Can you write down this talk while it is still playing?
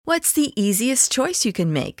What's the easiest choice you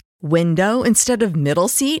can make? Window instead of middle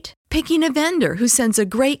seat? Picking a vendor who sends a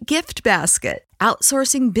great gift basket?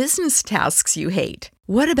 Outsourcing business tasks you hate?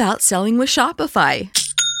 What about selling with Shopify?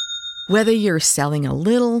 Whether you're selling a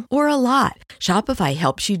little or a lot, Shopify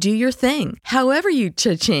helps you do your thing, however you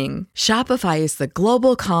cha-ching. Shopify is the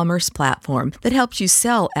global commerce platform that helps you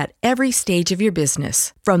sell at every stage of your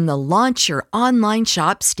business. From the launch your online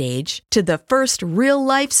shop stage to the first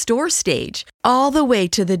real-life store stage, all the way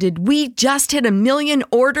to the did we just hit 1 million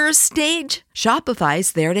orders stage.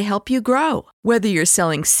 Shopify's there to help you grow. Whether you're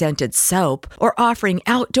selling scented soap or offering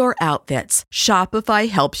outdoor outfits, Shopify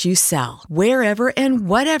helps you sell. Wherever and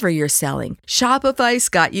whatever you're selling, Shopify's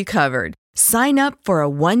got you covered. Sign up for a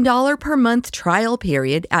 $1 per month trial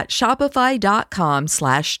period at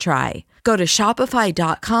shopify.com/try. Go to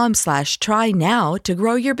shopify.com/try now to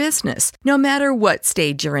grow your business, no matter what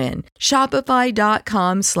stage you're in.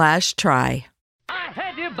 Shopify.com/try. I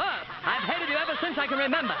hate you both. I've hated you ever since I can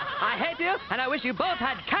remember. I hate you, and I wish you both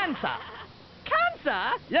had cancer.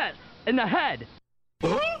 Cancer? Yes, in the head.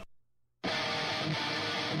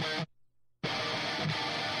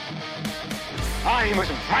 I'm as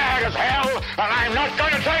mad as hell, and I'm not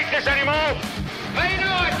going to take this anymore. Pay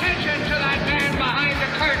no attention to that man behind the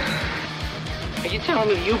curtain. Are you telling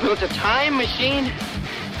me you built a time machine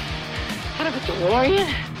out of a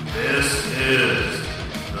DeLorean? This is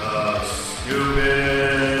the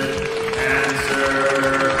Stupid Answer Show.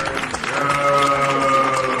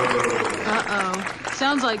 Uh-oh.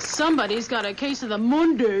 Sounds like somebody's got a case of the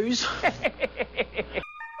Mondays.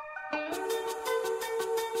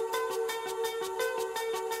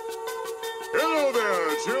 Hello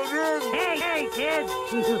there, children. Hey, kids.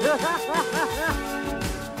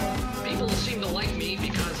 People seem to like me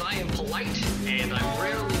because I am polite and I'm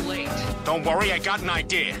rarely late. Don't worry, I got an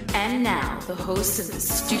idea. And now, the host of the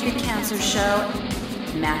Stupid Cancer Show,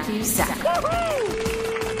 Matthew Zack. Not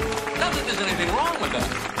that there's anything wrong with that.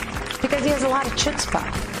 Because he has a lot of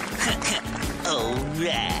chutzpah. All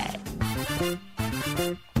right.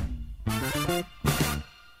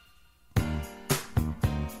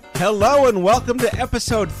 Hello and welcome to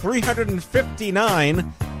episode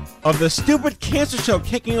 359 of the Stupid Cancer Show,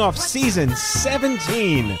 kicking off season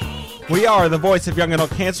 17. We are the voice of young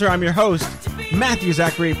adult cancer. I'm your host, Matthew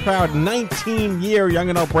Zachary, proud 19-year young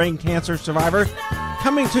adult brain cancer survivor,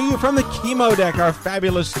 coming to you from the Chemo Deck, our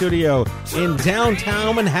fabulous studio in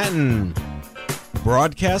downtown Manhattan.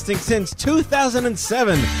 Broadcasting since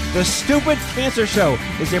 2007, the Stupid Cancer Show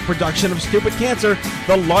is a production of Stupid Cancer,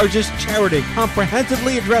 the largest charity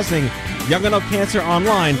comprehensively addressing young adult cancer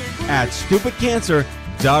online at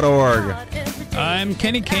stupidcancer.org. I'm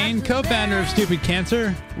Kenny Kane, co-founder of Stupid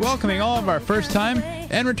Cancer, welcoming all of our first-time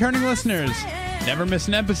and returning listeners. Never miss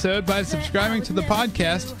an episode by subscribing to the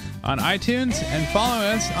podcast on iTunes and following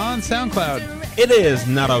us on SoundCloud. It is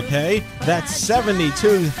not okay that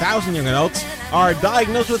 72,000 young adults are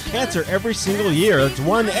diagnosed with cancer every single year. That's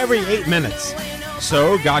one every 8 minutes.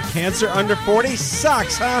 So, got cancer under 40?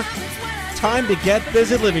 Sucks, huh? Time to get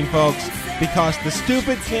busy living, folks, because the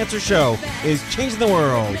Stupid Cancer Show is changing the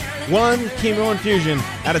world, one chemo infusion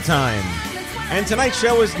at a time. And tonight's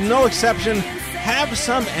show is no exception. Have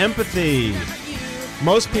some empathy.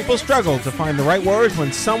 Most people struggle to find the right words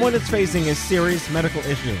when someone is facing a serious medical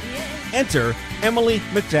issue. Enter Emily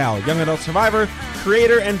McDowell, young adult survivor,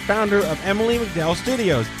 creator and founder of Emily McDowell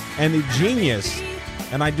Studios, and the genius,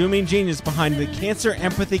 and I do mean genius, behind the Cancer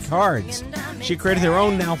Empathy Cards. She created her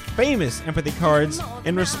own now famous empathy cards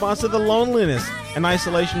in response to the loneliness and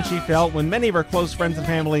isolation she felt when many of her close friends and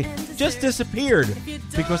family just disappeared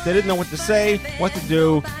because they didn't know what to say, what to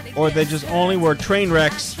do, or they just only were train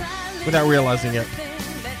wrecks without realizing it.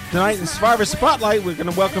 Tonight in Survivor Spotlight, we're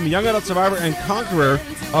going to welcome young adult survivor and conqueror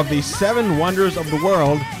of the 7 wonders of the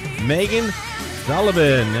world, Megan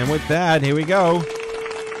Sullivan. And with that, here we go.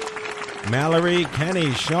 Mallory,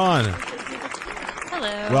 Kenny, Sean.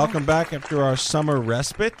 Hello. Welcome back after our summer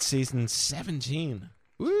respite, season 17.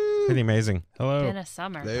 Woo! Pretty amazing. Hello. Been a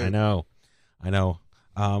summer. I know.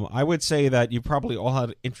 I would say that you probably all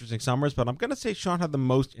had interesting summers, but I'm going to say Sean had the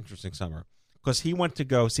most interesting summer because he went to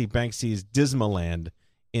go see Banksy's Dismaland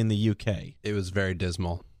in the UK. It was very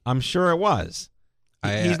dismal. I'm sure it was.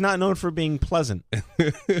 He's not known for being pleasant.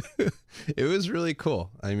 It was really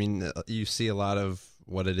cool. I mean, you see a lot of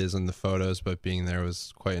what it is in the photos, but being there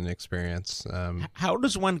was quite an experience. How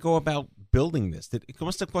does one go about building this? It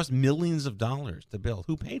must have cost millions of dollars to build.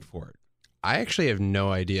 Who paid for it? I actually have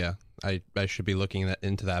no idea. I should be looking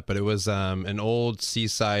into that, but it was an old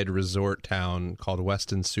seaside resort town called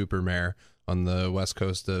Weston-super-Mare on the west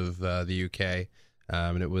coast of the UK.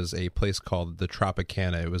 And it was a place called the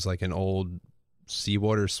Tropicana. It was like an old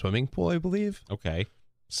seawater swimming pool, I believe. Okay.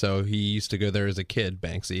 So he used to go there as a kid,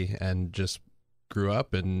 Banksy, and just grew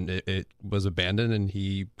up, and it was abandoned, and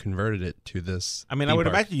he converted it to this. I mean, I would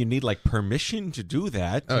imagine you need like permission to do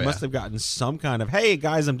that. You must have gotten some kind of, hey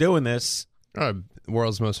guys, I'm doing this.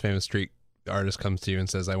 World's most famous street artist comes to you and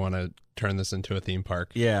says, I want to turn this into a theme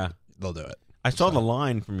park. Yeah. They'll do it. I saw the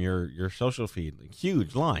line from your social feed. Like,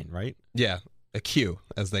 huge line, right? Yeah. A queue,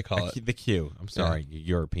 as they call it. The queue. I'm sorry, you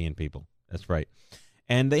European people. That's right.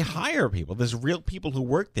 And they hire people. There's real people who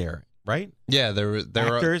work there, right? Yeah, they're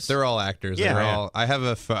actors. They're all actors. Yeah,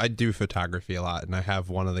 I do photography a lot, and I have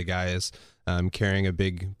one of the guys carrying a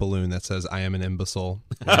big balloon that says "I am an imbecile,"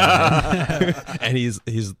 and he's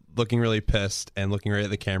looking really pissed and looking right at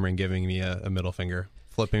the camera and giving me a middle finger,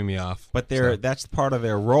 flipping me off. But that's part of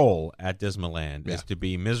their role at Disneyland is to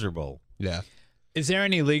be miserable. Yeah. Is there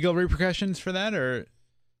any legal repercussions for that, or?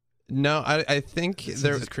 No, I think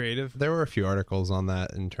it's creative. There were a few articles on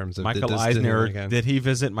that in terms of Michael Eisner. Did he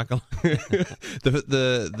visit Michael?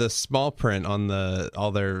 the small print on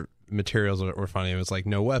all their materials were funny. It was like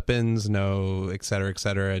no weapons, no et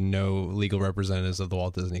cetera, and no legal representatives of the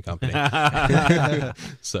Walt Disney Company.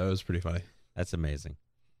 So it was pretty funny. That's amazing.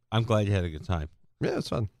 I'm glad you had a good time. Yeah, it was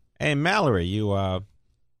fun. Hey, Mallory, you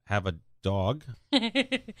have a dog.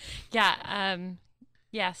 Yeah.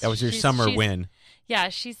 Yes. That was your summer win. Yeah,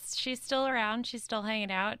 she's still around. She's still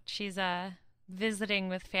hanging out. She's visiting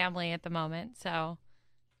with family at the moment, so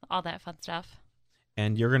all that fun stuff.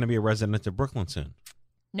 And you're going to be a resident of Brooklyn soon.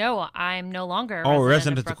 No, I'm no longer a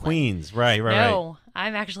resident of Queens. Right. No,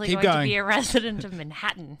 I'm actually going to be a resident of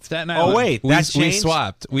Manhattan. Staten Island. Oh, wait, we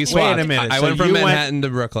swapped. Wait a minute. I went from Manhattan to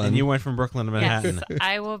Brooklyn. And you went from Brooklyn to Manhattan. Yes,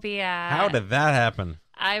 I will be... How did that happen?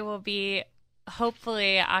 I will be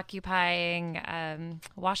hopefully occupying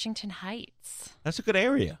Washington Heights. That's a good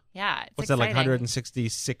area. Yeah, it's What's exciting. that, like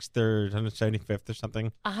 166th or 175th or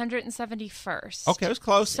something? 171st. Okay, it was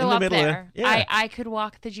close. So in the up middle there. Yeah. I could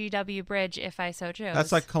walk the GW Bridge if I so chose.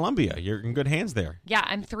 That's like Columbia. You're in good hands there. Yeah,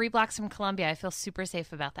 I'm 3 blocks from Columbia. I feel super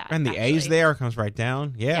safe about that. And the A's there comes right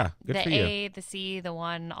down. Yeah, good for you. The A, the C, the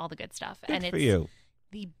 1, all the good stuff. Good and for it's you.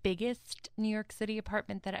 The biggest New York City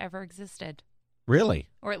apartment that ever existed. Really?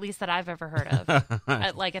 Or at least that I've ever heard of.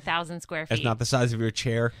 At like 1,000 square feet. It's not the size of your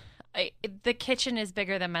chair? The kitchen is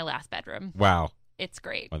bigger than my last bedroom. Wow. It's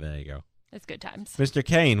great. Well, there you go. It's good times. Mr.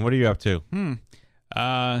 Kane, what are you up to?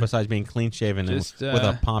 Besides being clean shaven and with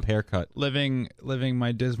a pomp haircut. Living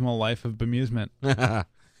my dismal life of bemusement.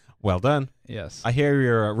 Well done. Yes. I hear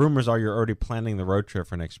your rumors are you're already planning the road trip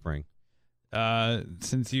for next spring.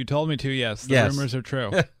 Since you told me to, yes. The rumors are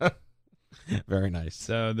true. Very nice.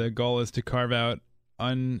 So the goal is to carve out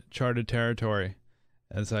uncharted territory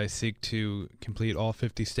as I seek to complete all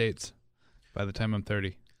 50 states by the time I'm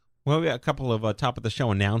 30. Well, we got a couple of top of the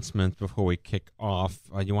show announcements before we kick off.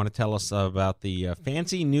 You want to tell us about the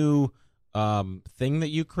fancy new thing that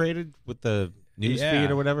you created with the news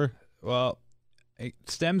feed or whatever? Well, it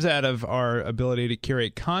stems out of our ability to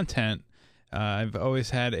curate content. I've always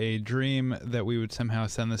had a dream that we would somehow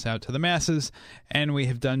send this out to the masses, and we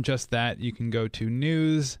have done just that. You can go to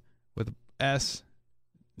news with S.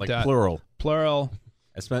 Like plural.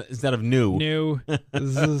 Instead of new.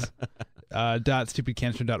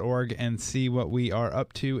 .stupidcancer.org and see what we are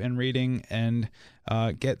up to and reading and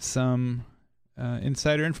get some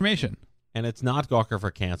insider information. And it's not Gawker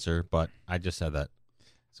for Cancer, but I just said that.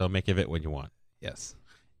 So make of it what you want. Yes.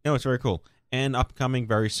 No, it's very cool. And upcoming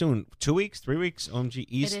very soon, 2 weeks, 3 weeks, OMG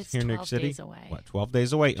East here in New York City. 12 days away. What, 12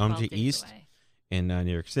 days away? OMG East away. In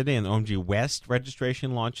New York City. And OMG West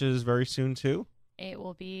registration launches very soon, too. It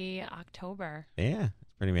will be October. Yeah,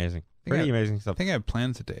 it's pretty amazing. Pretty amazing stuff. I think I have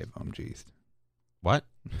plans today of OMG East. What?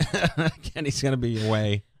 Kenny's going to be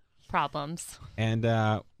away. Problems. And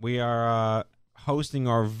we are hosting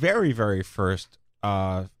our very, very first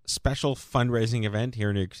special fundraising event here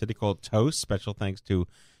in New York City called Toast. Special thanks to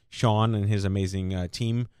Sean and his amazing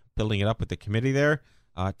team building it up with the committee there.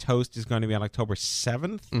 Toast is going to be on October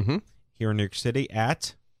 7th here in New York City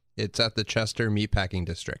at... It's at the Chester Meatpacking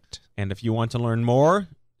District. And if you want to learn more,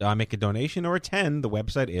 make a donation or attend, the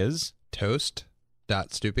website is...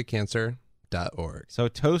 toast.stupidcancer.org. So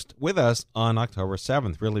Toast with us on October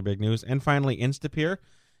 7th. Really big news. And finally, Instapeer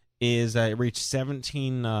is reached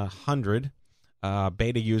 1,700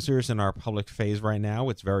 beta users in our public phase right now.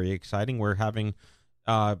 It's very exciting. We're having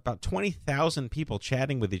about 20,000 people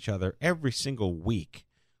chatting with each other every single week,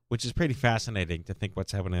 which is pretty fascinating to think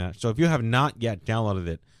what's happening there. So if you have not yet downloaded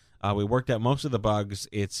it, we worked out most of the bugs.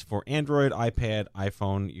 It's for Android, iPad,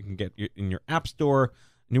 iPhone. You can get it in your App Store.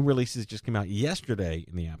 New releases just came out yesterday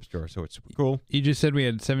in the App Store, so it's super cool. You just said we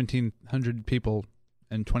had 1,700 people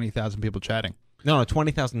and 20,000 people chatting. No,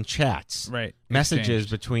 20,000 chats. Right. Messages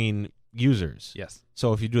Exchanged. between users. Yes.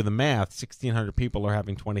 So if you do the math, 1,600 people are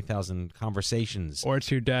having 20,000 conversations. Or it's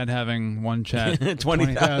your dad having one chat.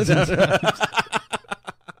 20,000.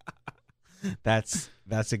 That's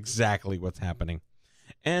exactly what's happening.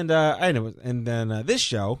 And I know. And then this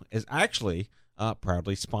show is actually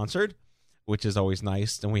proudly sponsored, which is always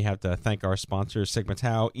nice. And we have to thank our sponsors, Sigma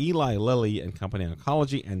Tau, Eli Lilly and Company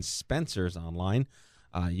Oncology, and Spencer's Online.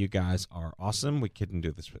 You guys are awesome. We couldn't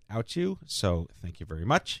do this without you, so thank you very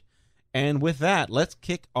much. And with that, let's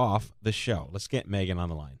kick off the show. Let's get Megan on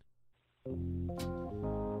the line.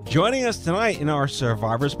 Joining us tonight in our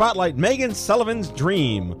Survivor Spotlight, Megan Sullivan's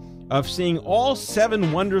dream of seeing all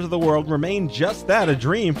 7 wonders of the world remained just that, a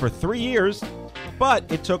dream, for 3 years.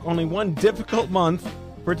 But it took only one difficult month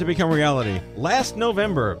for it to become reality. Last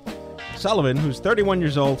November, Sullivan, who's 31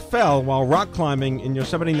 years old, fell while rock climbing in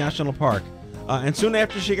Yosemite National Park. And soon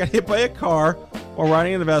after, she got hit by a car while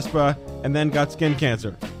riding in a Vespa and then got skin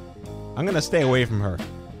cancer. I'm going to stay away from her.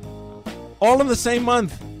 All in the same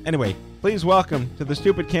month. Anyway, please welcome to the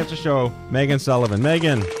Stupid Cancer Show, Megan Sullivan.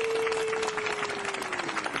 Megan.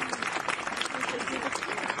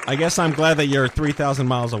 I guess I'm glad that you're 3,000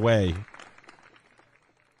 miles away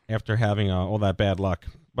after having all that bad luck.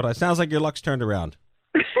 But it sounds like your luck's turned around.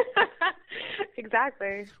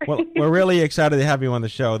 Exactly. Well, we're really excited to have you on the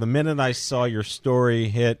show. The minute I saw your story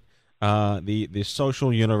hit the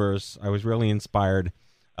social universe, I was really inspired.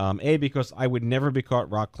 Because I would never be caught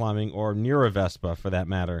rock climbing or near a Vespa, for that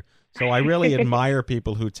matter. So I really admire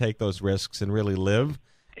people who take those risks and really live.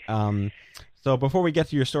 So before we get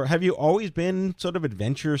to your story, have you always been sort of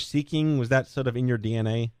adventure-seeking? Was that sort of in your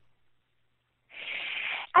DNA?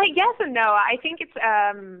 Yes and no. I think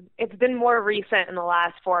it's been more recent in the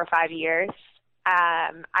last 4 or 5 years.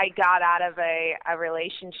 I got out of a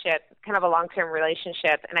relationship, kind of a long-term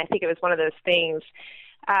relationship, and I think it was one of those things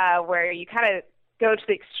where you kind of go to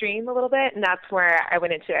the extreme a little bit, and that's where I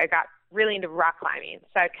got really into rock climbing.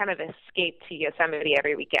 So I kind of escaped to Yosemite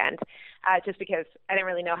every weekend just because I didn't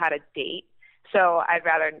really know how to date. So I'd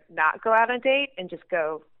rather not go out on a date and just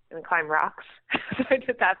go and climb rocks. So I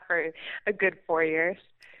did that for a good 4 years.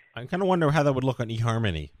 I kind of wonder how that would look on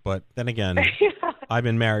eHarmony, but then again, I've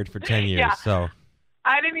been married for 10 years, so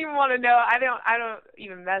I didn't even want to know. I don't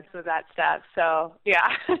even mess with that stuff. So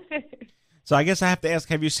yeah. So I guess I have to ask: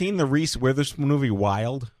 have you seen the Reese Witherspoon movie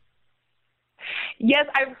Wild? Yes,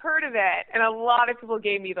 I've heard of it, and a lot of people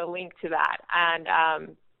gave me the link to that. And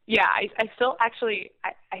I still actually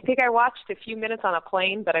I think I watched a few minutes on a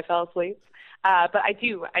plane, but I fell asleep. But I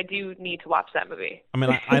do need to watch that movie. I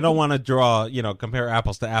mean, I don't want to compare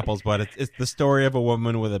apples to apples, but it's the story of a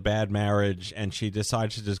woman with a bad marriage, and she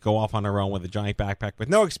decides to just go off on her own with a giant backpack with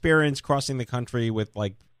no experience crossing the country with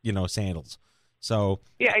sandals. So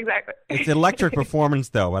yeah, exactly. It's an electric performance,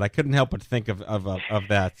 though, but I couldn't help but think of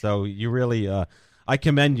that. So you really, I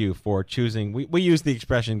commend you for choosing. We use the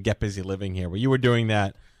expression "get busy living" here, but you were doing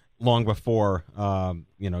that long before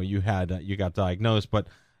you got diagnosed, but.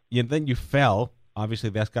 Then you fell. Obviously,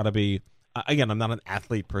 that's got to be, again, I'm not an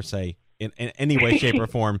athlete per se in any way, shape, or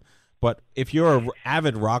form, but if you're an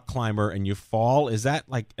avid rock climber and you fall, is that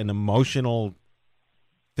like an emotional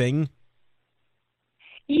thing?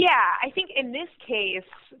 Yeah, I think in this case,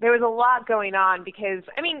 there was a lot going on because,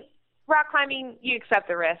 I mean, rock climbing, you accept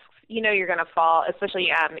the risks. You know you're going to fall,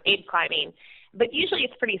 especially aid climbing, but usually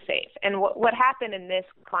it's pretty safe. And what happened in this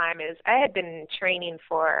climb is I had been training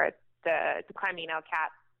for the climbing El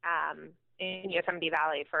Cap in Yosemite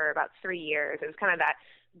Valley for about 3 years. It was kind of that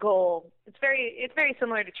goal. It's very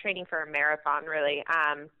similar to training for a marathon, really.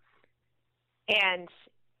 And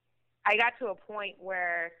I got to a point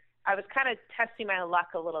where I was kind of testing my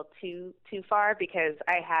luck a little too far because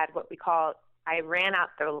I had I ran out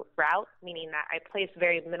the route, meaning that I placed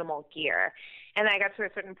very minimal gear. And I got to a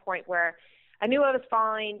certain point where I knew I was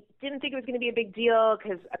falling, didn't think it was going to be a big deal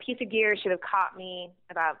because a piece of gear should have caught me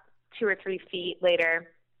about 2 or 3 feet later.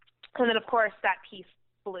 And then, of course, that piece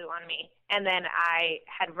flew on me. And then I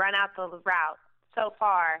had run out the route so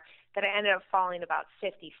far that I ended up falling about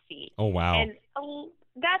 50 feet. Oh, wow. And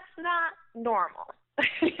that's not normal.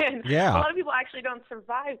 And yeah. A lot of people actually don't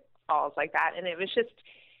survive falls like that. And it was just,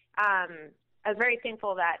 I was very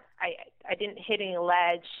thankful that I didn't hit any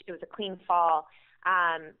ledge. It was a clean fall.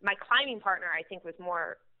 My climbing partner, I think, was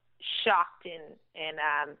more shocked and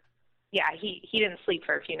he didn't sleep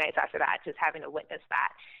for a few nights after that, just having to witness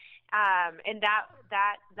that. And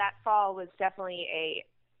that fall was definitely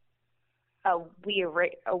a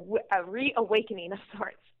reawakening of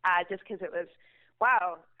sorts, just because it was,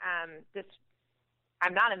 wow,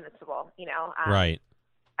 I'm not invincible, right.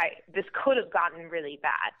 this could have gotten really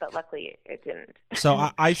bad, but luckily it didn't. So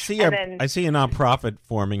I see I see a nonprofit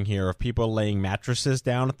forming here of people laying mattresses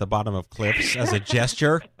down at the bottom of cliffs as a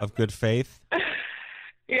gesture of good faith.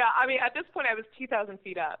 Yeah, I mean, at this point I was 2,000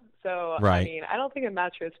 feet up, so right. I mean, I don't think a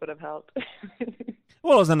mattress would have helped.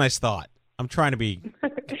 Well, it was a nice thought. I'm trying to be,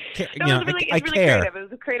 it's really care. Creative. It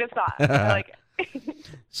was a creative thought. I like it.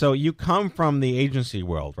 So you come from the agency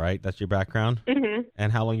world, right? That's your background? Mm-hmm.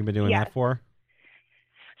 And how long you been doing that for?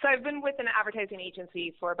 So I've been with an advertising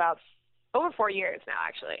agency for about over 4 years now,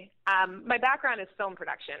 actually. My background is film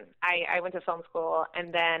production. I went to film school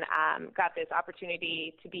and then got this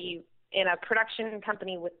opportunity to be in a production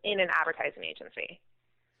company within an advertising agency.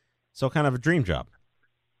 So kind of a dream job.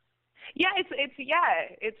 Yeah,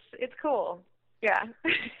 it's cool. Yeah.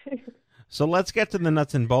 So let's get to the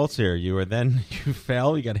nuts and bolts here. You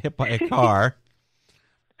fell, you got hit by a car,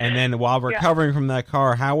 and then while recovering from that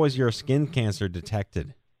car, how was your skin cancer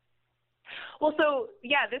detected? Well, so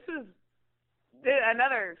this was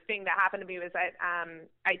another thing that happened to me was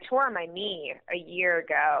I tore my knee a year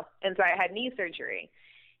ago, and so I had knee surgery.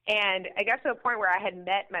 And I got to a point where I had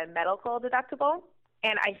met my medical deductible,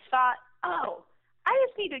 and I thought, I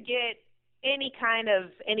just need to get any kind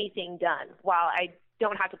of anything done while I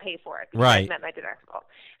don't have to pay for it because I met my deductible.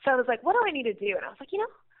 So I was like, what do I need to do? And I was like,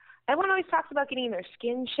 everyone always talks about getting their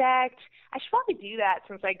skin checked. I should probably do that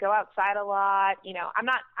since I go outside a lot. I'm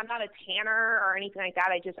not a tanner or anything like that.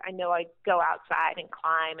 I know I go outside and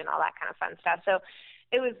climb and all that kind of fun stuff. So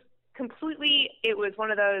it was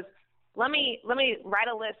one of those, let me write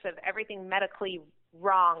a list of everything medically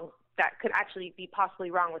wrong that could actually be possibly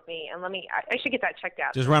wrong with me, and I should get that checked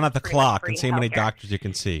out. Just run out the clock and see how many doctors you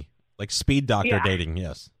can see, like speed doctor dating.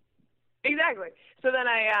 Yes, exactly. So then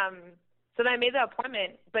I made the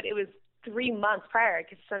appointment, but it was 3 months prior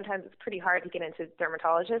because sometimes it's pretty hard to get into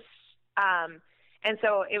dermatologists. And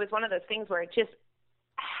so it was one of those things where it just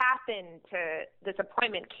happened this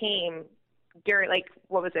appointment came during,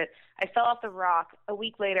 what was it? I fell off the rock. A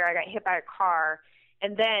week later, I got hit by a car.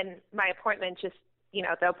 And then my appointment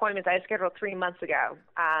the appointments I scheduled 3 months ago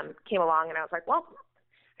came along, and I was like, well,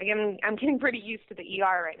 I'm getting pretty used to the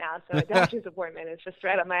ER right now, so a doctor's appointment is just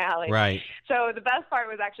right up my alley. Right. So the best part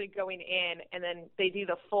was actually going in, and then they do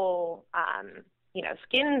the full,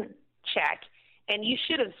 skin check, and you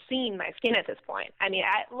should have seen my skin at this point. I mean,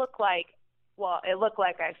 it looked like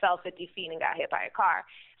I fell 50 feet and got hit by a car.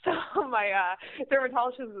 So my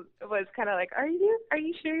dermatologist was kind of like, "Are you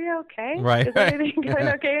sure you're okay? Right. Is everything going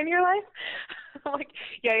okay in your life?" I'm like,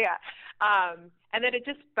 "Yeah." And then it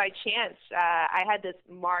just by chance, I had this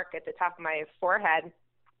mark at the top of my forehead,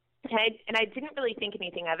 and I didn't really think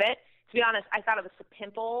anything of it. To be honest, I thought it was a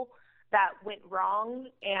pimple that went wrong,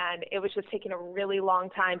 and it was just taking a really long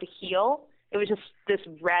time to heal. It was just this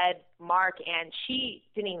red mark, and she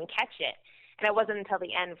didn't even catch it. And it wasn't until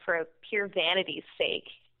the end, for pure vanity's sake,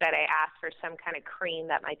 that I asked for some kind of cream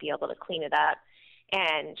that might be able to clean it up.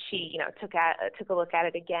 And she, took a look at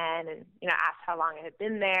it again, and asked how long it had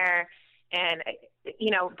been there. And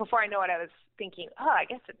before I know it, I was thinking, I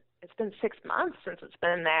guess it's been 6 months since it's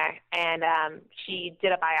been there. And she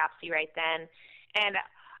did a biopsy right then. And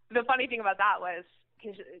the funny thing about that was,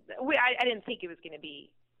 because I didn't think it was going to be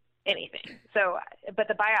anything. So, but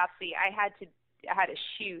the biopsy, I had to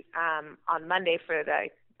shoot on Monday for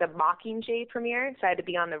the Mockingjay premiere, so I had to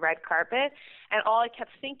be on the red carpet, and all I kept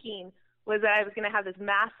thinking was that I was going to have this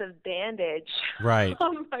massive bandage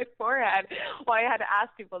on my forehead while I had to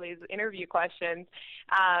ask people these interview questions.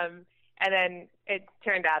 And then it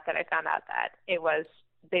turned out that I found out that it was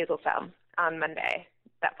basal cell on Monday,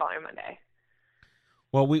 that following Monday.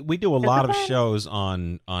 Well, we do a lot of shows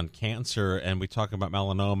on cancer, and we talk about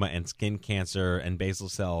melanoma and skin cancer and basal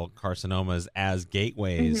cell carcinomas as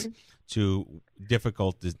gateways to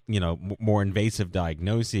difficult, more invasive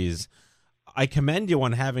diagnoses. I commend you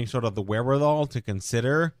on having sort of the wherewithal to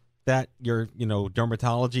consider that your,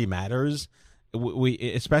 dermatology matters. We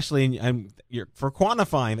especially for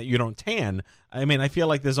quantifying that you don't tan. I mean, I feel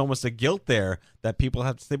like there's almost a guilt there that people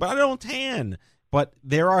have to say, but I don't tan. But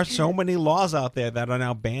there are so many laws out there that are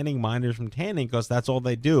now banning minors from tanning because that's all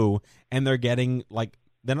they do, and they're getting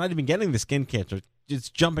they're not even getting the skin cancer; it's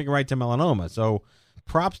jumping right to melanoma. So,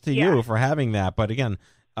 props to you for having that. But again,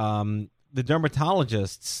 the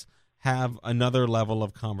dermatologists have another level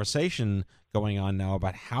of conversation going on now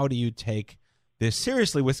about how do you take this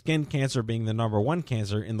seriously. With skin cancer being the number one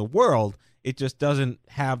cancer in the world, it just doesn't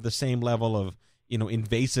have the same level of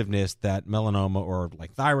invasiveness that melanoma or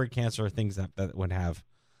like thyroid cancer or things that would have.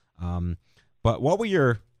 But what was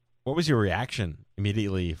your reaction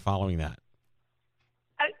immediately following that?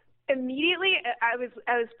 Immediately, I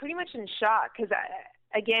was pretty much in shock because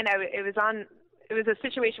again, it was a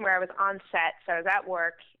situation where I was on set, so I was at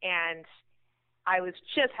work, and I was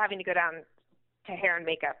just having to go down to hair and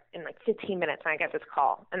makeup in like 15 minutes, and I get this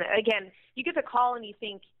call. And again, you get the call and you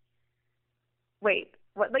think, wait,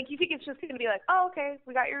 what? Like, you think it's just going to be like, oh, okay,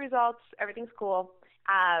 we got your results, everything's cool.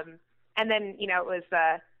 And then, it was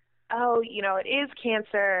it is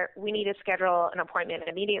cancer. We need to schedule an appointment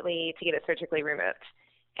immediately to get it surgically removed.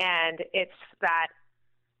 And it's that,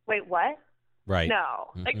 wait, what? Right. No,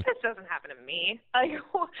 like, this doesn't happen to me. Like,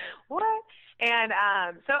 what? And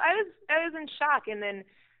so I was in shock. And then,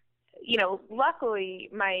 luckily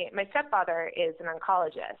my stepfather is an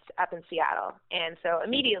oncologist up in Seattle. And so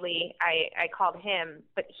immediately I called him,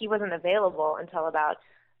 but he wasn't available until about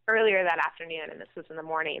earlier that afternoon, and this was in the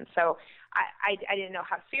morning. So I didn't know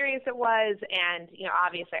how serious it was. And,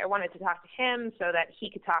 obviously I wanted to talk to him so that he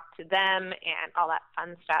could talk to them and all that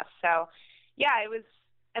fun stuff. So yeah, it was.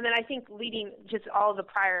 And then I think leading just all the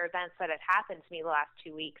prior events that had happened to me the last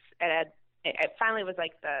 2 weeks, it finally was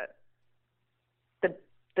like the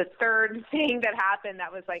third thing that happened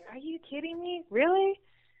that was like, are you kidding me? Really?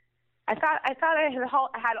 I thought I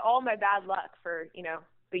had all my bad luck for,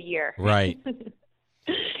 the year. Right.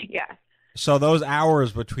 Yeah. So those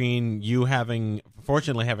hours between you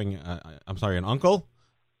fortunately having an uncle?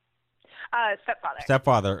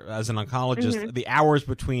 Stepfather, as an oncologist, the hours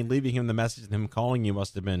between leaving him the message and him calling you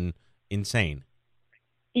must have been insane.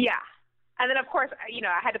 Yeah. And then, of course, I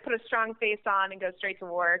had to put a strong face on and go straight to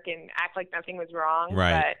work and act like nothing was wrong.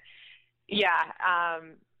 Right. But, yeah.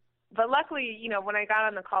 But luckily, when I got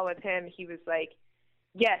on the call with him, he was like,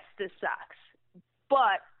 yes, this sucks.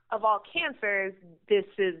 But of all cancers, this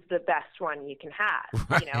is the best one you can have,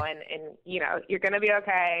 right. And you're going to be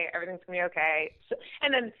okay. Everything's going to be okay. So,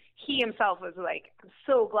 and then he himself was like, I'm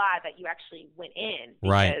so glad that you actually went in,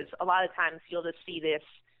 because right. a lot of times you'll just see this,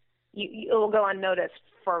 it will go unnoticed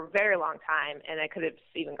for a very long time, and it could have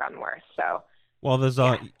even gotten worse. So, well, there's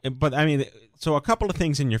but I mean, so a couple of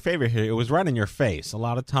things in your favor here. It was right in your face. A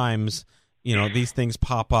lot of times, these things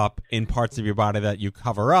pop up in parts of your body that you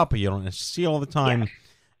cover up or you don't see all the time. Yeah.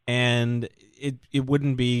 And it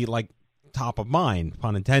wouldn't be like top of mind,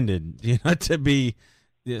 pun intended, to be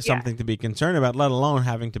something to be concerned about, let alone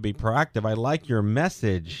having to be proactive. I like your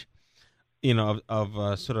message,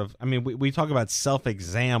 of sort of, I mean, we talk about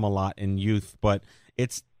self-exam a lot in youth, but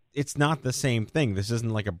it's not the same thing. This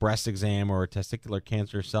isn't like a breast exam or a testicular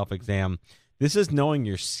cancer self-exam. This is knowing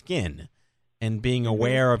your skin and being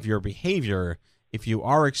aware of your behavior. If you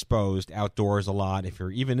are exposed outdoors a lot, if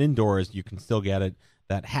you're even indoors, you can still get it.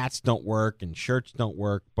 That hats don't work and shirts don't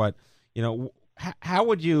work, but how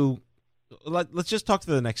would you? Let's just talk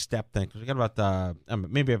to the next step then, because we got about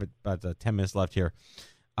maybe about 10 minutes left here.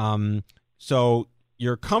 So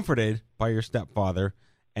you're comforted by your stepfather,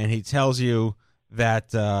 and he tells you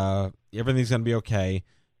that everything's going to be okay.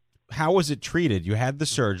 How was it treated? You had the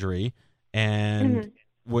surgery, and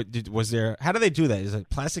was there? How do they do that? Is it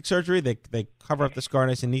plastic surgery? They cover up the scar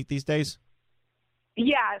nice and neat these days.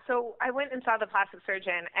 Yeah, so I went and saw the plastic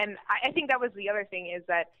surgeon, and I think that was the other thing, is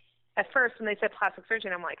that at first when they said plastic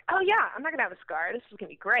surgeon, I'm like, oh yeah, I'm not going to have a scar. This is going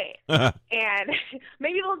to be great. And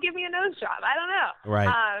maybe they'll give me a nose job. I don't know. Right.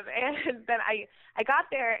 And then I got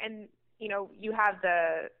there, and, you have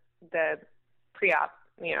the pre-op,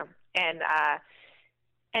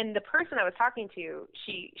 and the person I was talking to,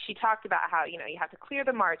 she talked about how, you have to clear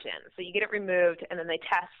the margin. So you get it removed, and then they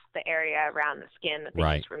test the area around the skin that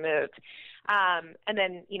they just removed. And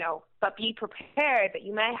then, but be prepared that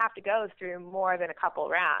you may have to go through more than a couple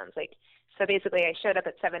rounds. Like, so basically I showed up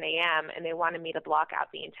at 7 a.m. and they wanted me to block out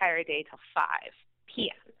the entire day till 5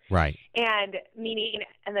 p.m. Right. And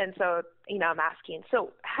then so, I'm asking,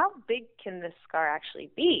 so how big can this scar actually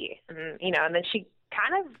be? And, and then she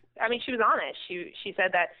kind of, she was honest. She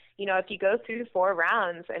said that, if you go through 4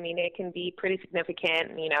 rounds, it can be pretty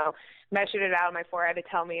significant, measured it out on my forehead to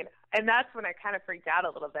tell me. And that's when I kind of freaked out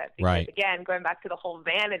a little bit. Because, right. Again, going back to the whole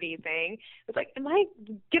vanity thing, it's like, am I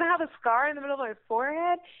going to have a scar in the middle of my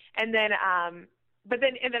forehead? And then,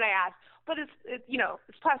 then I asked, but it's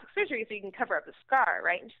plastic surgery, so you can cover up the scar,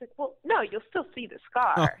 right? And she's like, well, no, you'll still see the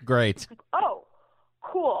scar. Oh, great. Like, oh,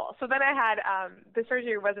 cool. So then I had, the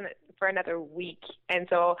surgery wasn't for another week. And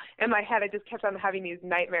so in my head, I just kept on having these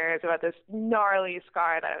nightmares about this gnarly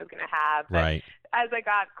scar that I was going to have. But right. As I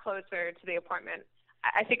got closer to the appointment,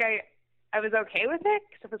 I think I was okay with it,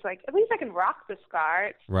 because it was like, at least I can rock the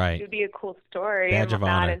scar. Right. It would be a cool story. Badge of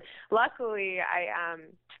honor. And luckily,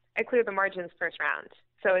 I cleared the margins first round.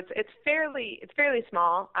 So it's fairly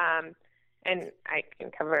small, and I can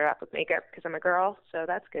cover it up with makeup because I'm a girl, so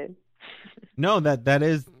that's good. No, that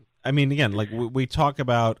is. Again, like we talk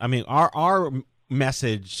about. Our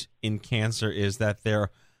message in cancer is that there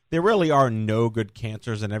really are no good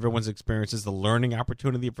cancers, and everyone's experience is the learning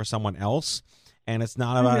opportunity for someone else. And it's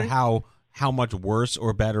not about how much worse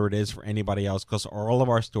or better it is for anybody else, because all of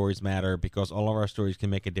our stories matter, because all of our stories can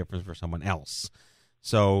make a difference for someone else.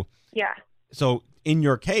 So yeah. So in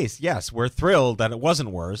your case, yes, we're thrilled that it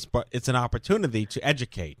wasn't worse, but it's an opportunity to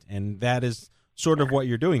educate, and that is sort of what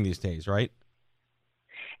you're doing these days, right?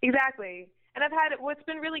 Exactly. And what's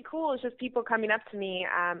been really cool is just people coming up to me.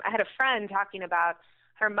 I had a friend talking about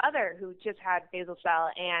her mother who just had basal cell,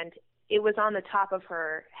 and it was on the top of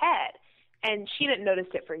her head, and she didn't notice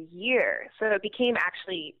it for years. So it became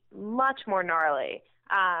actually much more gnarly.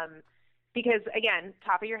 Because again,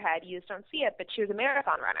 top of your head, you just don't see it, but she was a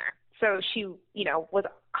marathon runner. So she, was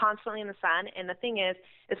constantly in the sun. And the thing is,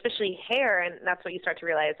 especially hair, and that's what you start to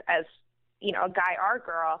realize as, a guy or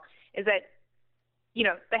girl, is that,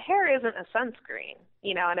 the hair isn't a sunscreen,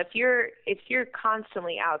 and if you're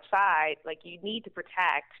constantly outside, like, you need to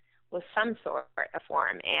protect with some sort of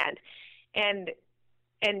form. And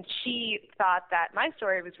she thought that my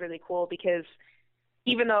story was really cool because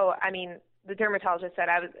even though, the dermatologist said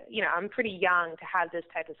I'm pretty young to have this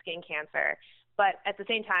type of skin cancer, but at the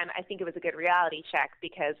same time, I think it was a good reality check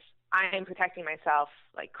because I am protecting myself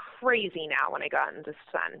like crazy now when I go out into the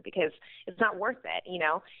sun because it's not worth it,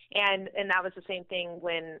 And that was the same thing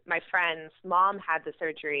when my friend's mom had the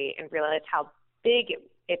surgery and realized how big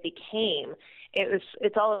it became.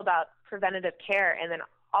 It's all about preventative care and then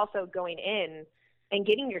also going in and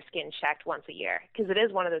getting your skin checked once a year because it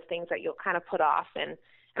is one of those things that you'll kind of put off. And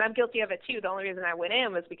I'm guilty of it too. The only reason I went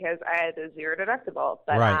in was because I had a zero deductible.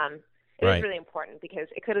 But it was really important because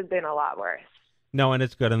it could have been a lot worse. No, and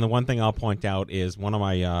it's good. And the one thing I'll point out is one of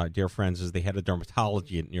my dear friends is the head of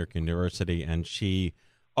dermatology at New York University, and she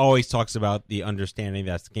always talks about the understanding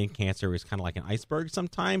that skin cancer is kind of like an iceberg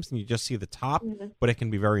sometimes, and you just see the top, but it can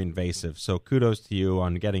be very invasive. So kudos to you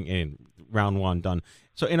on getting in round one done.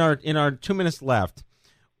 So in our 2 minutes left,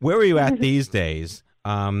 where are you at these days?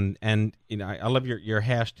 And I love your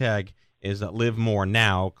hashtag is live more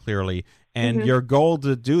now, clearly, and your goal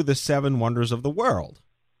to do the 7 wonders of the world.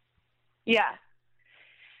 Yeah.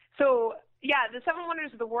 So, the 7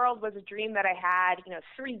 wonders of the world was a dream that I had,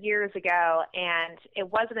 3 years ago, and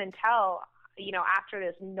it wasn't until, after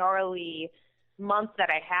this gnarly month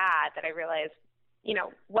that I had that I realized,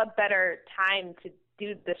 what better time to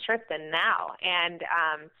do this trip than now. And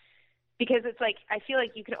because it's like, I feel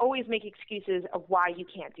like you can always make excuses of why you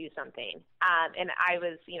can't do something. And I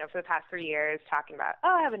was, for the past 3 years talking about,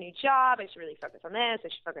 I have a new job. I should really focus on this. I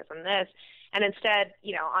should focus on this. And instead,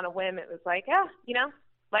 on a whim, it was like,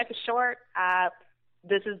 life is short.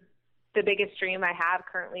 This is the biggest dream I have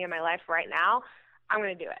currently in my life right now. I'm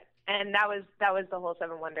going to do it. And that was the whole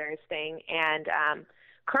 7 wonders thing. And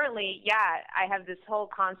currently, I have this whole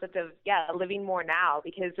concept of, living more now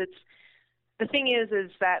because the thing is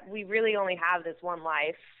that we really only have this one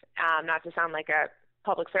life, not to sound like a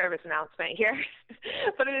public service announcement here,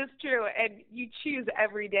 but it is true. And you choose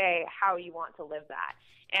every day how you want to live that.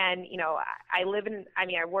 And, I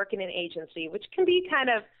work in an agency, which can be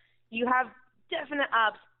you have definite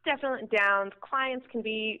ups, definite downs. Clients can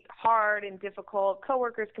be hard and difficult.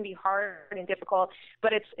 Coworkers can be hard and difficult,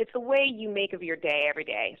 but it's the way you make of your day every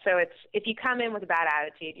day. So if you come in with a bad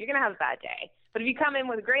attitude, you're going to have a bad day. But if you come in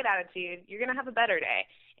with a great attitude, you're going to have a better day.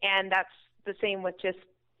 And that's the same with just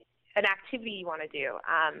an activity you want to do.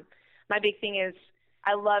 My big thing is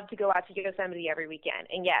I love to go out to Yosemite every weekend.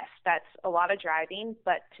 And yes, that's a lot of driving,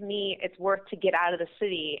 but to me, it's worth to get out of the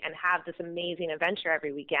city and have this amazing adventure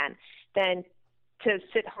every weekend than to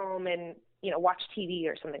sit home and, watch TV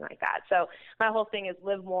or something like that. So my whole thing is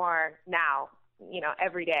live more now,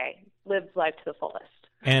 every day, live life to the fullest.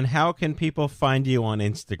 And how can people find you on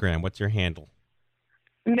Instagram? What's your handle?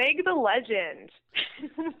 Meg the Legend.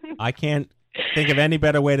 I can't think of any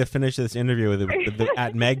better way to finish this interview with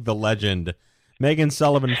at Meg the Legend. Megan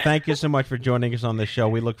Sullivan, thank you so much for joining us on the show.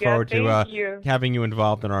 We look forward to having you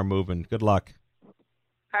involved in our movement. Good luck.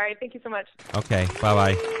 All right. Thank you so much. Okay.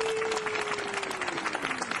 Bye-bye.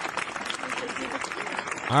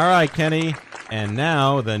 All right, Kenny. And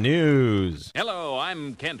now the news. Hello,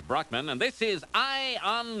 I'm Kent Brockman, and this is Eye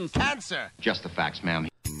on Cancer. Just the facts, ma'am.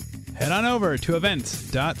 Head on over to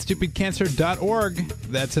events.stupidcancer.org.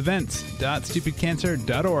 That's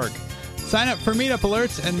events.stupidcancer.org. Sign up for meetup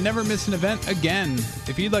alerts and never miss an event again.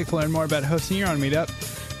 If you'd like to learn more about hosting your own meetup,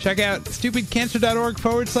 check out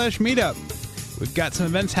stupidcancer.org/meetup. We've got some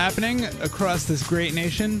events happening across this great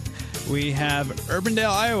nation. We have Urbandale,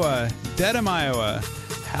 Iowa, Dedham, Iowa,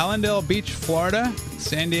 Hallandale Beach, Florida,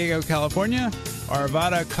 San Diego, California,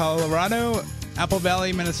 Arvada, Colorado, Apple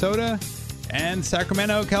Valley, Minnesota, and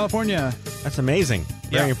Sacramento, California. That's amazing.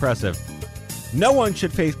 Very impressive. No one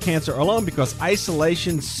should face cancer alone because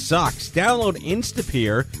isolation sucks. Download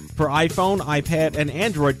Instapeer for iPhone, iPad, and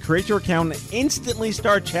Android. Create your account and instantly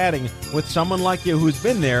start chatting with someone like you who's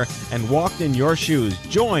been there and walked in your shoes.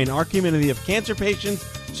 Join our community of cancer patients,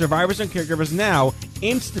 survivors, and caregivers now.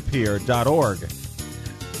 Instapeer.org.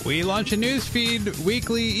 We launch a newsfeed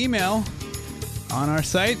weekly email on our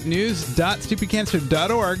site,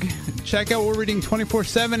 news.stupidcancer.org. Check out what we're reading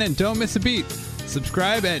 24/7 and don't miss a beat.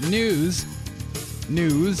 Subscribe at news,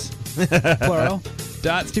 plural,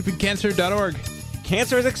 .stupidcancer.org.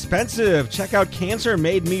 Cancer is expensive. Check out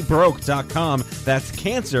cancermademebroke.com. That's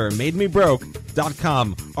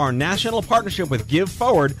cancermademebroke.com. Our national partnership with Give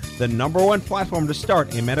Forward, the #1 platform to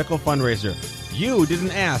start a medical fundraiser. You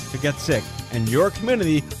didn't ask to get sick, and your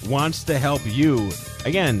community wants to help you.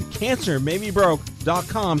 Again,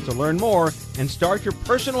 cancermademebroke.com to learn more and start your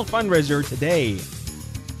personal fundraiser today.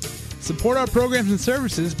 Support our programs and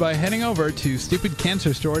services by heading over to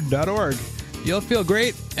stupidcancerstore.org. You'll feel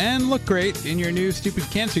great and look great in your new Stupid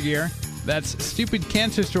Cancer gear. That's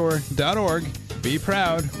stupidcancerstore.org. Be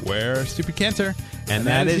proud, wear Stupid Cancer. And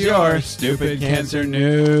that is your Stupid Cancer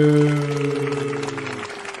News.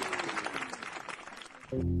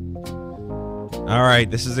 All right,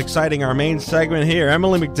 this is exciting. Our main segment here.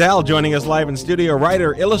 Emily McDowell joining us live in studio.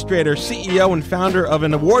 Writer, illustrator, CEO, and founder of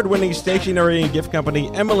an award-winning stationery and gift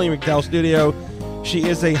company, Emily McDowell Studio. She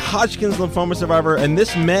is a Hodgkin's lymphoma survivor, and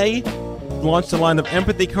this May launched a line of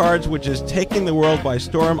empathy cards, which is taking the world by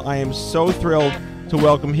storm. I am so thrilled to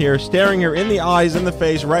welcome here, staring her in the eyes, in the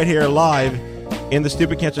face, right here, live in the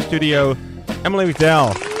Stupid Cancer Studio, Emily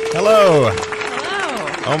McDowell. Hello.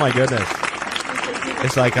 Hello. Oh, my goodness.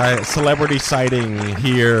 It's like a celebrity sighting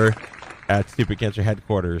here at Stupid Cancer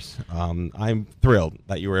headquarters. I'm thrilled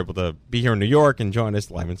that you were able to be here in New York and join us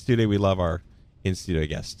live in studio. We love our in-studio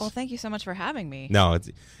guests. Well, thank you so much for having me. No,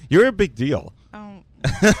 you're a big deal. Oh,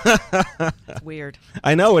 it's weird.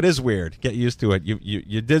 I know, it is weird. Get used to it.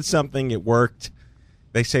 You did something, it worked.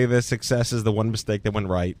 They say that success is the one mistake that went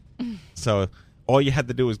right. So all you had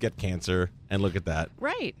to do was get cancer, and look at that.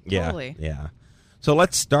 Right, yeah, totally. Yeah. So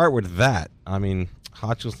let's start with that. I mean,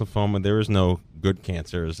 Hodgkin's lymphoma, there is no good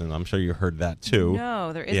cancers, and I'm sure you heard that too.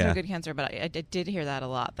 No, there is no good cancer, but I did hear that a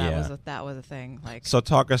lot. That was a thing. Like, so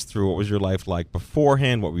talk us through, what was your life like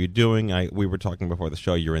beforehand? What were you doing? We were talking before the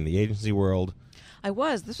show. You're in the agency world. I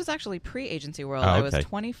was. This was actually pre-agency world. Oh, okay. I was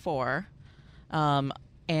 24,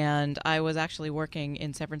 and I was actually working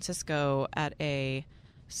in San Francisco at a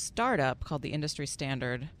startup called the Industry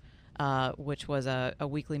Standard, which was a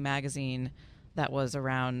weekly magazine that was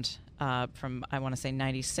around from, I want to say,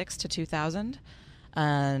 96 to 2000.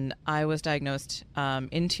 And I was diagnosed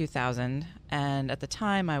in 2000. And at the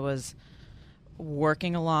time, I was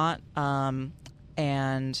working a lot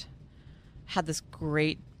and had this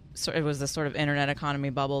great, it was this sort of internet economy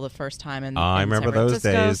bubble the first time in I remember San those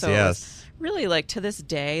Francisco. days, So yes. it was really, like, to this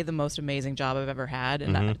day, the most amazing job I've ever had.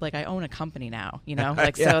 And I own a company now, you know?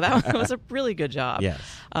 Like, Yeah. so that was a really good job. Yes.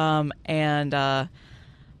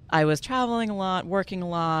 I was traveling a lot, working a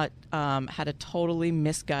lot, had a totally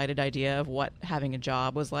misguided idea of what having a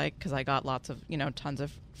job was like, because I got lots of, tons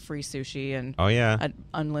of free sushi and an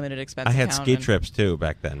unlimited expense I had account ski trips too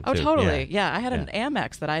back then. Oh, too. totally. Yeah, I had an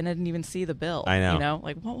Amex that I didn't even see the bill. I know. You know,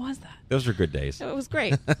 like, what was that? Those were good days. It was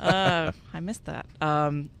great. I missed that.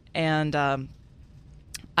 I'd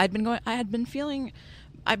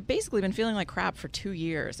basically been feeling like crap for 2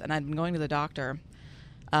 years, and I'd been going to the doctor.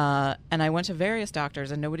 And I went to various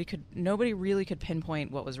doctors, and nobody really could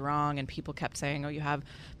pinpoint what was wrong. And people kept saying, "Oh,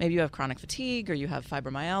 maybe you have chronic fatigue, or you have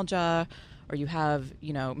fibromyalgia, or you have,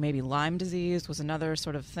 maybe Lyme disease," was another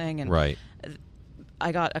sort of thing. And right.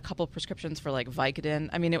 I got a couple of prescriptions for, like, Vicodin.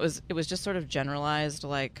 I mean, it was just sort of generalized,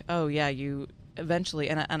 like, "Oh yeah, you eventually."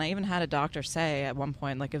 And I even had a doctor say at one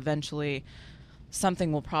point, like, eventually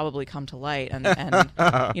something will probably come to light, and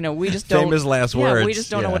we just don't. Famous last words. We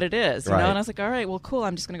just don't know what it is, right. And I was like, all right, well, cool.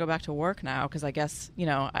 I'm just going to go back to work now, because I guess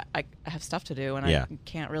I have stuff to do, and I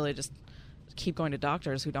can't really just keep going to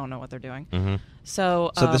doctors who don't know what they're doing. Mm-hmm.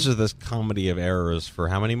 So this is this comedy of errors for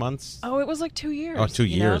how many months? Oh, it was like 2 years. Oh, 2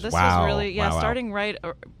 years. This wow. was really wow. starting right.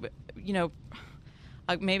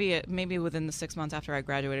 Maybe within the 6 months after I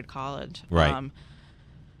graduated college. Right.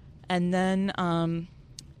 And then.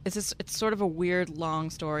 It's sort of a weird, long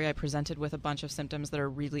story. I presented with a bunch of symptoms that are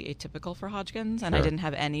really atypical for Hodgkin's, and I didn't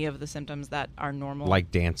have any of the symptoms that are normal. Like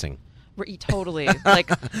dancing. Totally. Like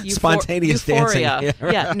spontaneous euphoria.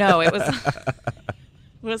 dancing. Yeah, no, it was...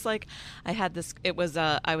 It was like I had this... It was...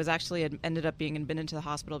 I was actually ended up being admitted to the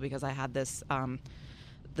hospital because I had this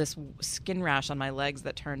this skin rash on my legs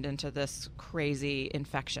that turned into this crazy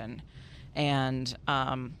infection. And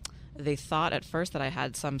they thought at first that I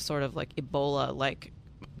had some sort of like Ebola-like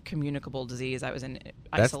communicable disease. I was in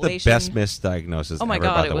isolation. That's the best misdiagnosis Oh my ever,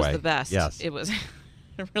 God, by the it was way. the best. Yes. It was.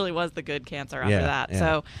 It really was the good cancer after Yeah, that. yeah.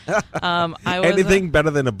 So I was anything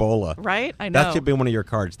better than Ebola, right? I know that should be one of your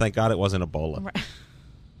cards. Thank God it wasn't Ebola.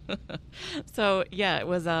 Right. So yeah, it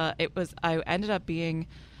was. I ended up being.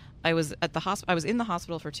 I was at the hospital. I was in the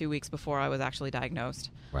hospital for 2 weeks before I was actually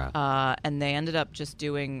diagnosed. Wow. And they ended up just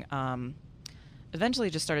doing. Eventually,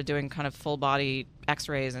 just started doing kind of full body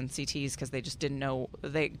X-rays and CTs because they just didn't know.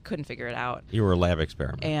 They couldn't figure it out. You were a lab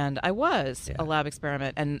experiment. And I was a lab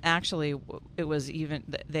experiment. And actually, it was even.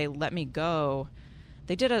 They let me go.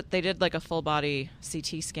 They did like a full body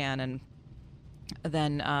CT scan, and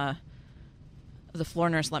then the floor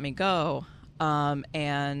nurse let me go.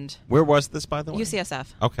 And where was this, by the way? UCSF.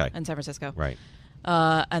 Okay. In San Francisco. Right.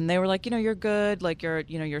 And they were like, you're good, like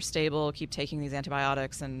you're stable, keep taking these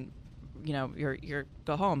antibiotics, and you're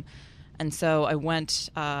go home. And so I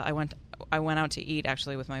went out to eat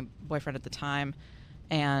actually with my boyfriend at the time,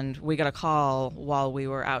 and we got a call while we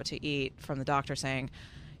were out to eat from the doctor saying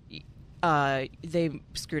they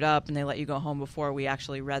screwed up and they let you go home before we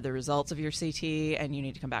actually read the results of your CT, and you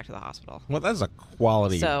need to come back to the hospital. Well, that's a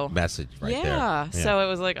quality message right there. Yeah. So it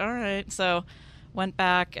was like, all right. So went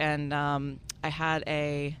back, and I had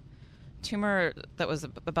a tumor that was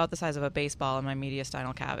about the size of a baseball in my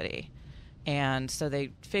mediastinal cavity. And so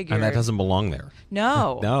they figured... And that doesn't belong there.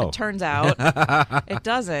 No. No. It turns out it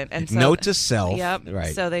doesn't. And so, note to self. Yep.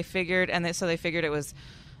 Right. So they figured, they figured it was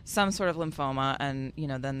some sort of lymphoma, and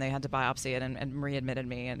then they had to biopsy it and readmitted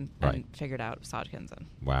me and figured out it was Hodgkin's.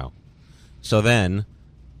 Wow. So then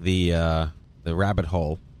the rabbit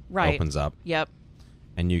hole opens up. Yep.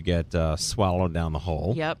 And you get swallowed down the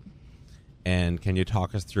hole. Yep. And can you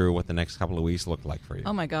talk us through what the next couple of weeks looked like for you?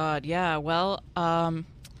 Oh my God, yeah. Well,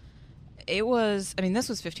 it was. I mean, this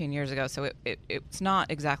was 15 years ago, so it's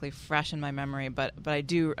not exactly fresh in my memory. But I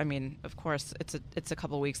do. I mean, of course, it's a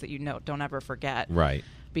couple of weeks that don't ever forget. Right.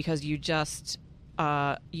 Because you just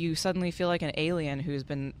you suddenly feel like an alien who's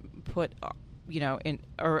been put, in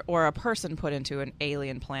or a person put into an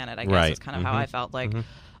alien planet. I guess is kind of how I felt like.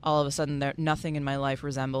 All of a sudden, nothing in my life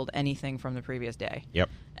resembled anything from the previous day. Yep.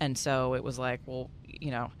 And so it was like, well,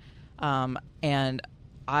 and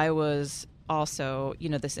I was also,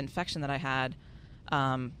 this infection that I had,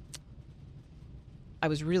 I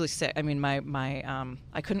was really sick. I mean, I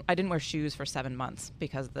didn't wear shoes for 7 months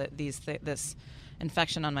because this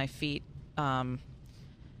infection on my feet,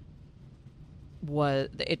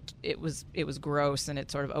 it was gross, and it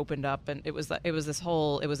sort of opened up, and it was a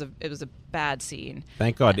bad scene.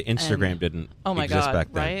 Thank God Instagram didn't exist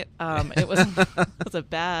back then. Right? It was a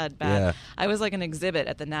bad. Yeah. I was like an exhibit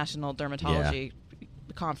at the National Dermatology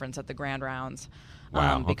Conference at the Grand Rounds.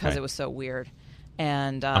 Wow, because okay. it was so weird.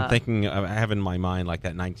 And I'm thinking, I have in my mind like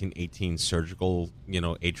that 1918 surgical,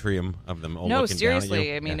 atrium of them all looking seriously. down at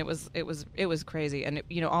you. I mean, it was crazy, and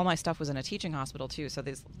all my stuff was in a teaching hospital too. So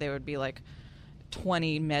there would be like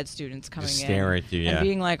 20 med students coming just in, stare at you, and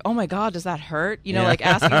being like, "Oh my God, does that hurt?" Like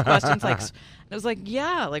asking questions. Like, it was like,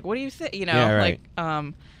 "Yeah, like what do you think?" Yeah, right.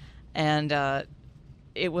 Like, and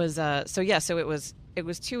it was so it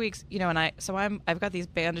was 2 weeks, and I've got these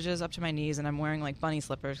bandages up to my knees, and I'm wearing like bunny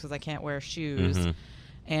slippers because I can't wear shoes. Mm-hmm.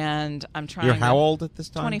 And I'm trying. You're how old at this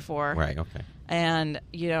time? 24. Right. Okay. And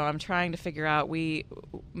I'm trying to figure out.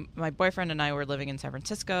 My boyfriend and I were living in San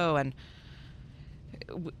Francisco, and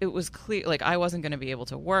it was clear like I wasn't going to be able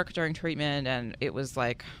to work during treatment, and it was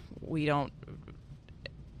like we don't.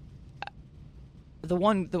 There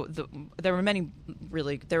were many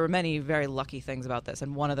very lucky things about this,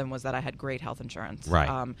 and one of them was that I had great health insurance.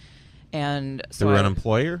 Right. And so through an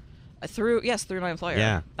employer. Through my employer.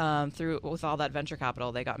 Yeah. With all that venture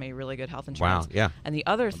capital, they got me really good health insurance. Wow. Yeah. And the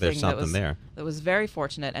other thing that was very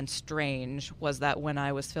fortunate and strange was that when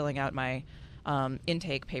I was filling out my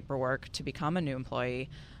intake paperwork to become a new employee,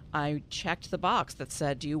 I checked the box that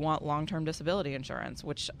said, "Do you want long-term disability insurance?"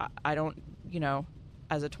 Which I don't,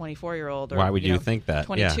 as a 24-year-old or why would you think that?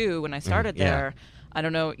 22 when I started there. I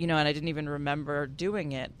don't know, and I didn't even remember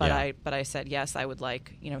doing it, but I said yes, I would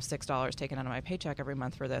like, $6 taken out of my paycheck every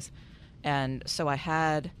month for this. And so I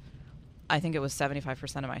think it was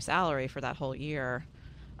 75% of my salary for that whole year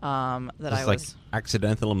that I was like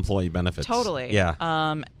accidental employee benefits. Totally. Yeah.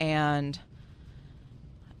 And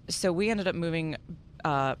so we ended up moving.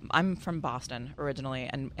 I'm from Boston originally,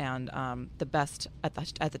 and the best at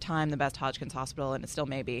the time, the best Hodgkin's hospital, and it still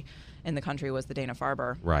may be in the country, was the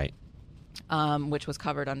Dana-Farber. Right. Which was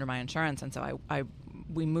covered under my insurance, and so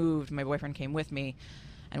we moved. My boyfriend came with me,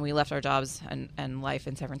 and we left our jobs and life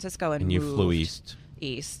in San Francisco and you moved flew east.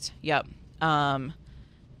 East, yep.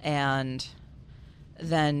 And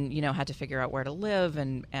then, you know, had to figure out where to live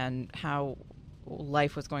and how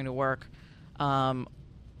life was going to work. Well,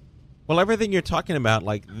 everything you're talking about,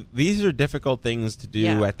 like, these are difficult things to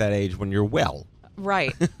do at that age when you're well.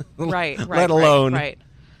 Right, right. Let alone... Right.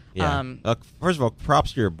 Yeah. First of all,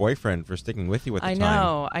 props to your boyfriend for sticking with you at the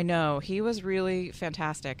time. I know. He was really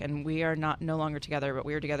fantastic, and we are no longer together, but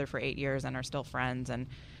we were together for 8 years and are still friends. And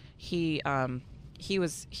he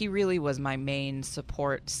really was my main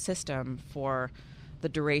support system for the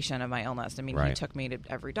duration of my illness. I mean, he took me to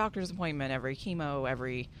every doctor's appointment, every chemo,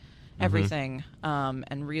 everything,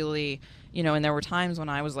 and really, you know, and there were times when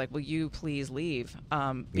I was like, will you please leave,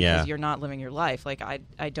 because you're not living your life. Like,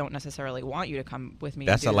 I don't necessarily want you to come with me.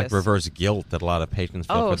 That's and do like this. reverse guilt that a lot of patients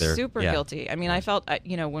feel for their... super guilty. I mean, I felt,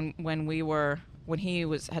 you know, when he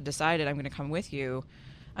had decided, I'm going to come with you,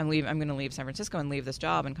 I'm going to leave San Francisco and leave this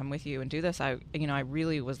job and come with you and do this, I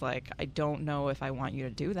really was like, I don't know if I want you to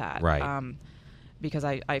do that. Right. Because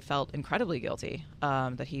I felt incredibly guilty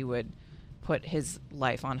that he would put his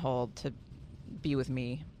life on hold to be with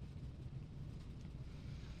me.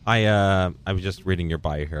 I was just reading your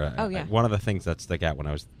bio here. Oh, yeah. One of the things that stuck out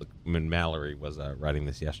when Mallory was writing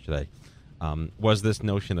this yesterday was this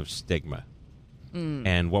notion of stigma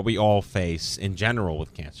and what we all face in general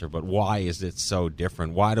with cancer. But why is it so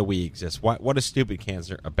different? Why do we exist? What is Stupid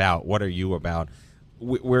Cancer about? What are you about?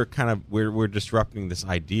 We're disrupting this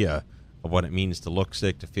idea of what it means to look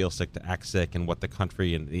sick, to feel sick, to act sick, and what the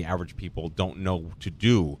country and the average people don't know to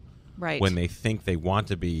do when they think they want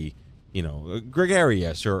to be, you know,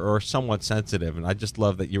 gregarious or somewhat sensitive. And I just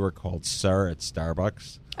love that you were called Sir at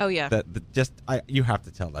Starbucks. Oh, yeah. You have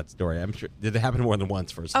to tell that story. I'm sure. Did it happen more than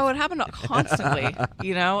once? First. Oh, it happened constantly.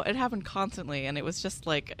 You know, it happened constantly, and it was just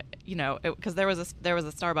like, you know, because there was a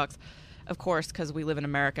Starbucks, of course, because we live in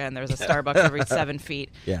America, and there's a Starbucks every 7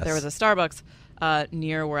 feet. Yes. There was a Starbucks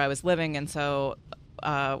near where I was living, and so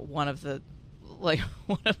one of the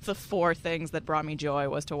 4 things that brought me joy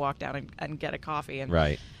was to walk down and get a coffee. And,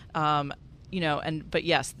 right. You know, but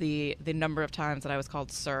yes, the number of times that I was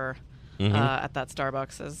called Sir at that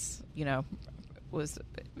Starbucks is, you know, was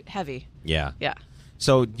heavy. Yeah. Yeah.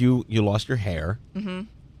 So you lost your hair. Mm-hmm.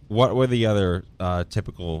 What were the other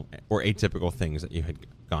typical or atypical things that you had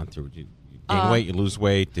gone through? Did you gain weight? You lose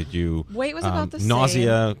weight? Did you weight was about the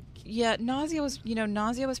nausea? Same. Yeah, nausea was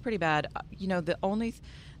pretty bad. You know, the only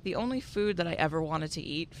food that I ever wanted to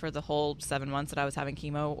eat for the whole 7 months that I was having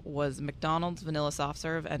chemo was McDonald's vanilla soft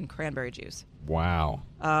serve and cranberry juice. Wow.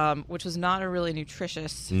 Which was not a really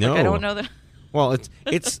nutritious. No, like, I don't know that. Well,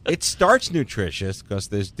 it starts nutritious because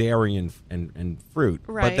there's dairy and fruit,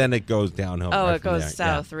 right. But then it goes downhill. Oh, right it goes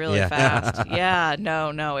south really fast. Yeah,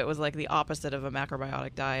 no, it was like the opposite of a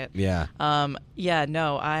macrobiotic diet. Yeah. No,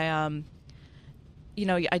 I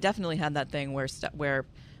definitely had that thing where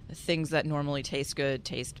things that normally taste good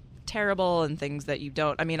taste terrible, and things that you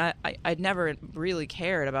don't. I mean, I'd never really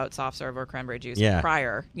cared about soft serve or cranberry juice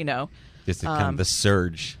prior, you know. Just kind of the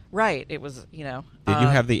surge. Right. It was, you know. Did you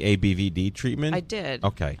have the ABVD treatment? I did.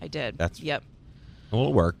 Okay. I did. Yep. Well,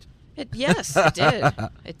 it worked. Yes, it did.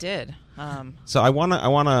 It did. So I want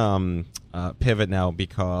to pivot now,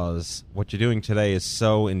 because what you're doing today is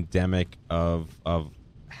so endemic of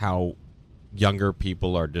how younger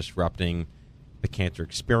people are disrupting the cancer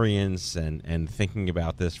experience and thinking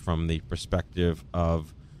about this from the perspective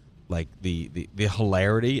of like the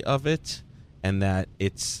hilarity of it, and that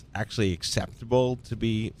it's actually acceptable to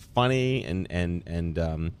be funny and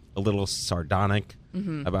a little sardonic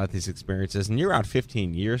about these experiences. And you're out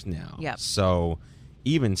 15 years now. Yeah. So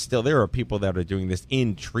even still, there are people that are doing this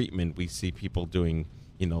in treatment. We see people doing,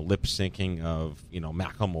 you know, lip syncing of, you know,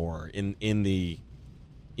 Macklemore in the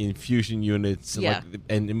infusion units,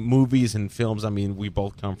 and in movies and films. I mean, we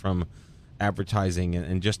both come from advertising,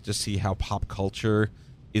 and just to see how pop culture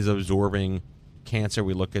is absorbing cancer.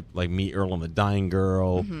 We look at like Meet Earl and the Dying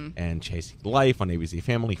Girl and Chasing Life on ABC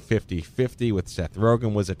Family. 50-50 with Seth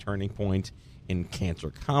Rogen was a turning point in cancer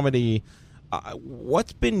comedy.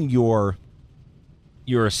 What's been your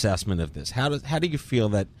assessment of this? How do you feel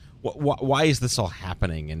that? Why is this all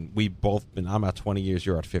happening? And we've both been. I'm at 20 years.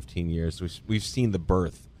 You're at 15 years. We've seen the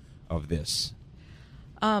birth of this.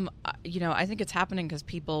 You know, I think it's happening because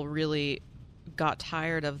people really got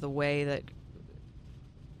tired of the way that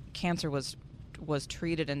cancer was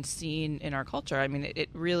treated and seen in our culture. I mean, it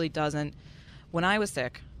really doesn't. When I was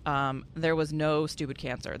sick, there was no Stupid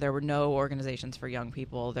Cancer. There were no organizations for young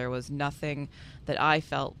people. There was nothing that I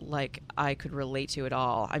felt like I could relate to at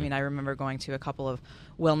all. I mean, I remember going to a couple of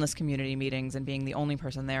wellness community meetings and being the only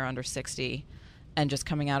person there under 60 and just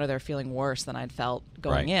coming out of there feeling worse than I'd felt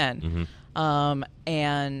going Right. in. Mhm.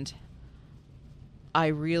 And I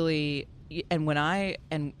really, and when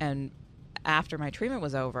and after my treatment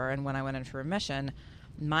was over and when I went into remission,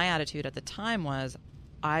 my attitude at the time was,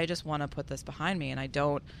 I just want to put this behind me, and I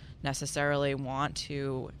don't necessarily want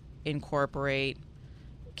to incorporate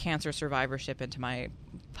cancer survivorship into my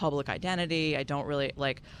public identity. I don't really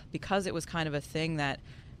because it was kind of a thing that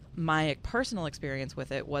my personal experience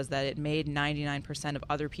with it was that it made 99% of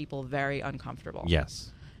other people very uncomfortable.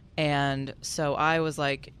 Yes. And so I was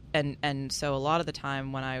like, and so a lot of the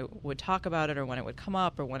time when I would talk about it, or when it would come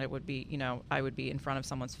up, or when it would be, I would be in front of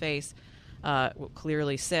someone's face,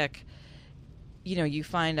 clearly sick, you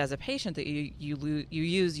find as a patient that you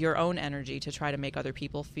use your own energy to try to make other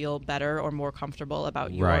people feel better or more comfortable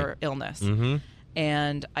about your Right. illness. Mm-hmm.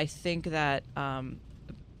 And I think that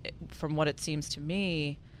from what it seems to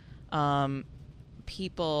me,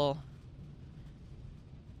 people,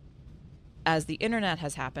 as the internet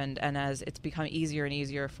has happened and as it's become easier and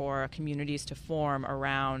easier for communities to form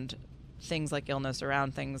around things like illness,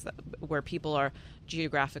 around things where people are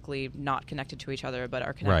geographically not connected to each other but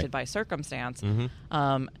are connected Right. by circumstance,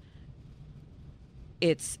 Mm-hmm.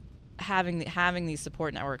 it's having these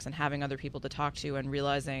support networks and having other people to talk to and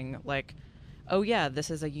realizing oh yeah, this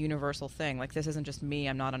is a universal thing. This isn't just me.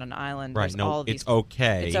 I'm not on an island. Right. There's No, all of it's these,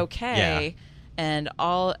 okay. It's okay. Yeah.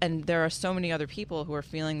 And there are so many other people who are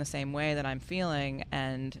feeling the same way that I'm feeling,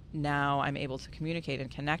 and now I'm able to communicate and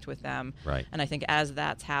connect with them. Right. And I think as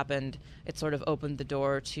that's happened, it sort of opened the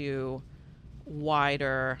door to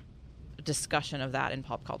wider discussion of that in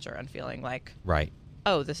pop culture and feeling like, Right.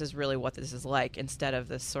 oh, this is really what this is like, instead of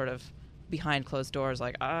this sort of behind closed doors,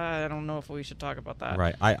 I don't know if we should talk about that.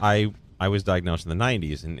 Right. I was diagnosed in the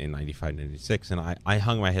 90s, in 95, 96, and I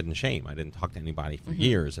hung my head in shame. I didn't talk to anybody for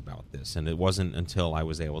years about this, and it wasn't until I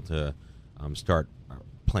was able to start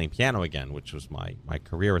playing piano again, which was my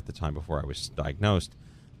career at the time before I was diagnosed,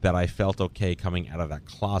 that I felt okay coming out of that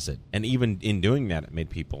closet. And even in doing that, it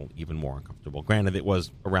made people even more uncomfortable. Granted, it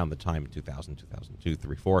was around the time, 2000, 2002,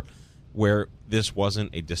 3, 4, where this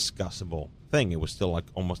wasn't a discussable thing. It was still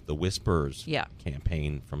almost the Whisperers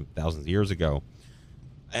campaign from thousands of years ago.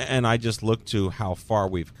 And I just look to how far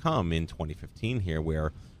we've come in 2015 here,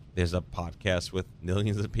 where there's a podcast with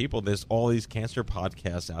millions of people. There's all these cancer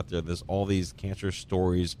podcasts out there. There's all these cancer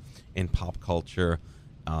stories in pop culture,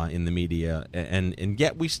 in the media. And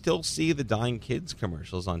yet we still see the dying kids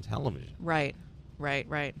commercials on television. Right.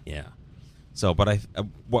 Yeah. So, but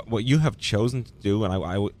what you have chosen to do, and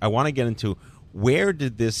I want to get into, where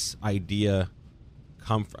did this idea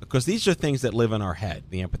come from? Because these are things that live in our head,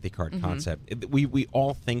 the empathy card concept. We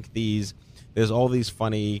all think these. There's all these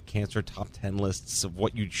funny cancer top 10 lists of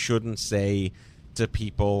what you shouldn't say to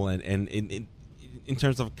people, and in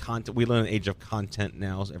terms of content, we live in an age of content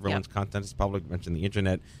now. So everyone's content is public. Mentioned the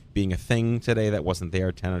internet being a thing today that wasn't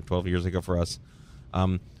there 10 or 12 years ago for us.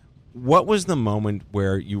 What was the moment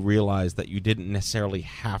where you realized that you didn't necessarily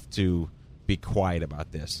have to be quiet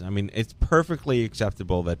about this? I mean, it's perfectly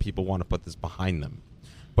acceptable that people want to put this behind them,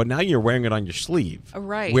 but now you're wearing it on your sleeve.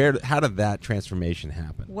 Right. How did that transformation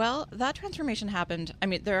happen? Well, that transformation happened. I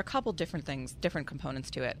mean, there are a couple different things, different components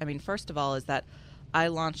to it. I mean, first of all is that I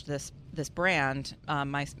launched this brand,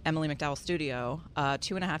 my Emily McDowell Studio,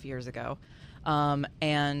 2.5 years ago,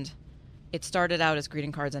 and it started out as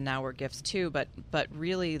greeting cards, and now we're gifts too. But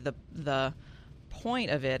really, the point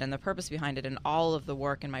of it and the purpose behind it, and all of the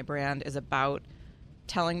work in my brand is about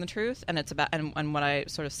telling the truth, and it's about and what I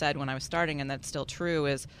sort of said when I was starting, and that's still true,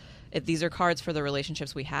 is these are cards for the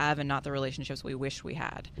relationships we have and not the relationships we wish we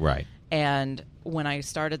had. Right. And when I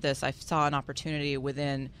started this, I saw an opportunity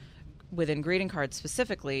within greeting cards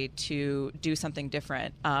specifically to do something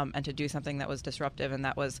different, and to do something that was disruptive and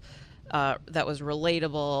that was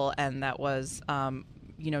relatable, and that was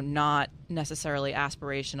not necessarily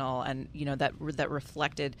aspirational, and that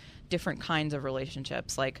reflected different kinds of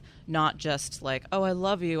relationships, like not just like, oh, I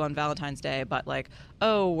love you on Valentine's Day, but like,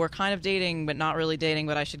 oh, we're kind of dating but not really dating,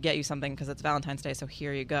 but I should get you something because it's Valentine's Day, so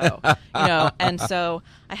here you go. And so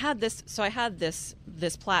I had this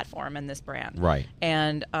platform and this brand, right?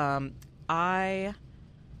 And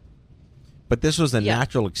But this was a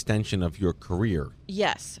natural extension of your career.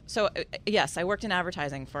 Yes. So, yes, I worked in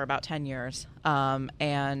advertising for about 10 years.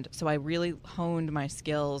 And so I really honed my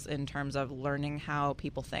skills in terms of learning how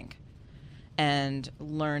people think and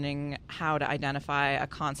learning how to identify a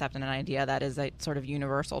concept and an idea that is a sort of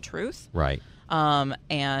universal truth. Right.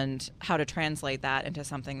 And how to translate that into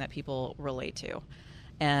something that people relate to.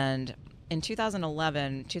 And in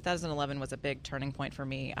 2011 was a big turning point for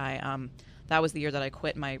me. That was the year that I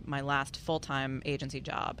quit my last full-time agency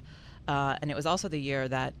job. And it was also the year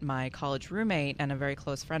that my college roommate and a very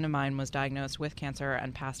close friend of mine was diagnosed with cancer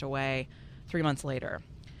and passed away 3 months later.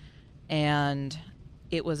 And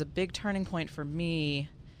it was a big turning point for me.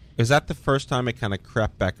 Is that the first time it kind of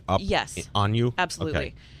crept back up Yes. on you? Absolutely.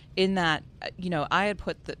 Okay. In that, I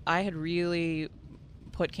had really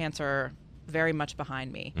put cancer very much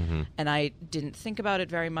behind me. Mm-hmm. And I didn't think about it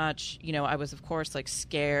very much. I was, of course, like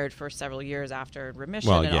scared for several years after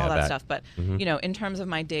remission and all that stuff. But, in terms of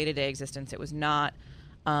my day-to-day existence, it was not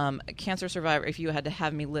a cancer survivor. If you had to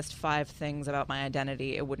have me list 5 things about my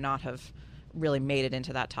identity, it would not have really made it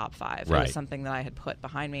into that top 5. Right. It was something that I had put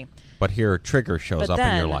behind me. But here a trigger shows up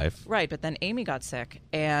in your life. Right, but then Amy got sick,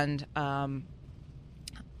 and and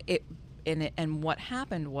what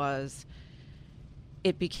happened was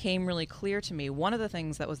it became really clear to me. One of the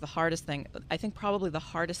things that was the hardest thing, I think probably the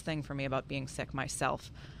hardest thing for me about being sick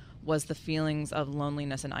myself, was the feelings of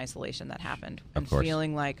loneliness and isolation that happened. Of course.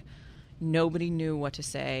 Feeling like nobody knew what to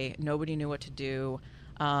say, nobody knew what to do.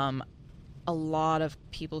 A lot of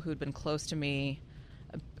people who'd been close to me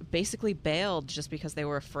basically bailed just because they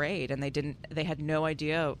were afraid, and they had no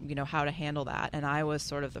idea, how to handle that. And I was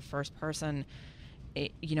sort of the first person,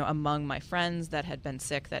 among my friends that had been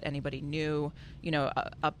sick that anybody knew.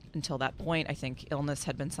 Up until that point, I think cancer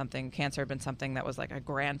had been something that was like a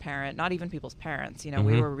grandparent, not even people's parents.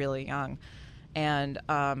 We were really young, and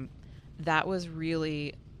that was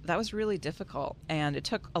really difficult. And it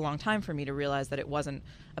took a long time for me to realize that it wasn't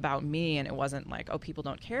about me, and it wasn't like, oh, people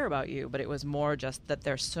don't care about you, but it was more just that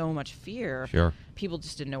there's so much fear. Sure. People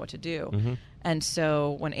just didn't know what to do. Mm-hmm. And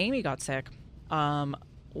so when Amy got sick,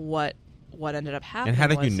 what ended up happening. And how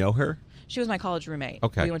did you know her? She was my college roommate.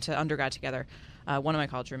 Okay. We went to undergrad together. One of my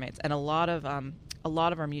college roommates, and a lot of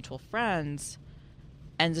our mutual friends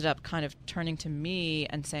ended up kind of turning to me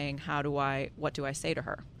and saying, what do I say to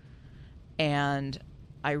her? And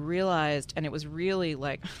I realized, and it was really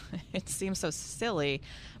like, it seems so silly,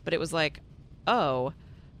 but it was like, oh,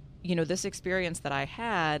 this experience that I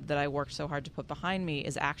had, that I worked so hard to put behind me,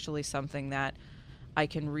 is actually something that I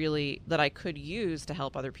could use to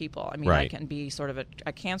help other people. I mean, right. I can be sort of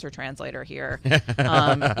a cancer translator here, in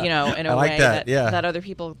a like way that other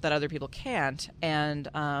people can't. And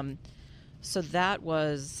so that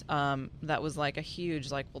was like a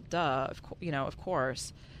huge, like, well, duh, of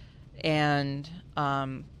course. And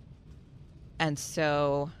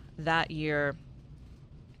so that year,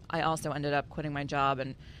 I also ended up quitting my job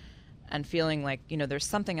and feeling like, there's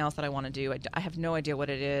something else that I want to do. I have no idea what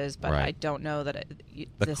it is, but right. I don't know that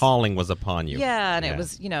the calling was upon you. Yeah, and it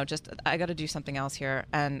was, just I got to do something else here.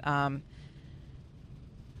 And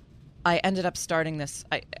I ended up starting this.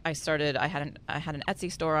 I had an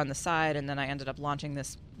Etsy store on the side, and then I ended up launching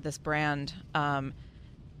this brand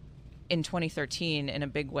in 2013 in a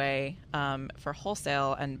big way for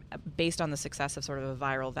wholesale, and based on the success of sort of a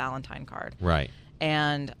viral Valentine card. Right.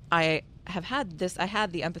 And I had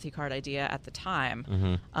the empathy card idea at the time,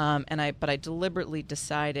 mm-hmm. But I deliberately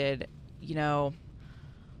decided,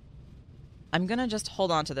 I'm going to just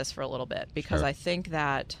hold on to this for a little bit, because Sure. I think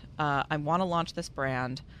that I want to launch this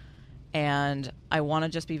brand, and I want to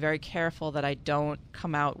just be very careful that I don't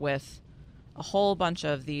come out with a whole bunch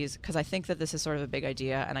of these, because I think that this is sort of a big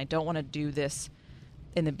idea, and I don't want to do this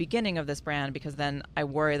in the beginning of this brand, because then I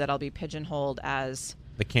worry that I'll be pigeonholed as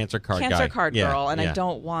the cancer card girl, and yeah. I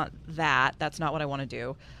don't want that. That's not what I want to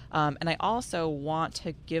do. And I also want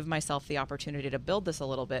to give myself the opportunity to build this a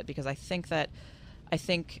little bit, because I think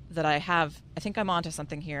I'm onto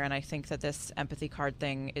something here, and I think that this empathy card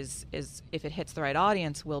thing is if it hits the right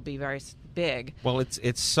audience, will be very big. Well,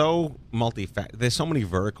 it's so there's so many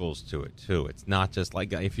verticals to it too. It's not just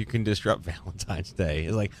like, if you can disrupt Valentine's Day.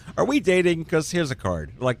 It's like, are we dating? Because here's a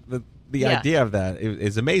card. Like the idea of that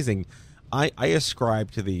is amazing. I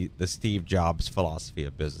ascribe to the Steve Jobs philosophy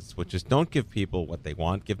of business, which is don't give people what they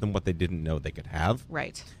want, give them what they didn't know they could have.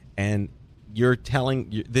 Right. And you're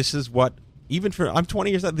telling this is what. Even I'm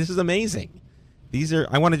 20 years old. This is amazing.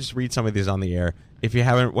 I want to just read some of these on the air. If you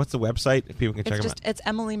haven't, what's the website? If people can check them out. It's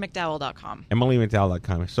EmilyMcDowell.com.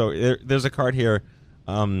 EmilyMcDowell.com. So there's a card here.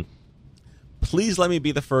 Please let me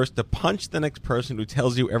be the first to punch the next person who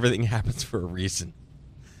tells you everything happens for a reason.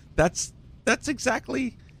 That's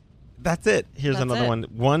exactly. That's it. Here's another one.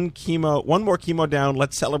 One more chemo down.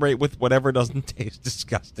 Let's celebrate with whatever doesn't taste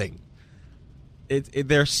disgusting.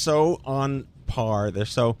 They're so on par. They're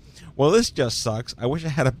so, well, this just sucks. I wish I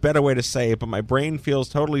had a better way to say it, but my brain feels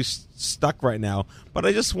totally stuck right now. But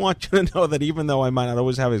I just want you to know that even though I might not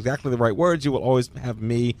always have exactly the right words, you will always have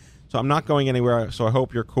me. So I'm not going anywhere. So I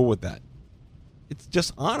hope you're cool with that. It's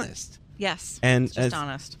just honest. Yes. And it's just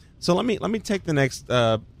honest. So let me take the next.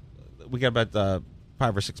 We got about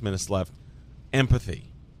 5 or 6 minutes left.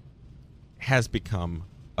 Empathy has become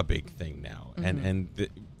a big thing now,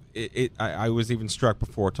 I was even struck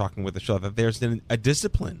before talking with the show that there's a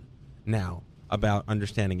discipline now about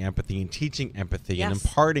understanding empathy and teaching empathy and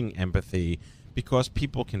imparting empathy, because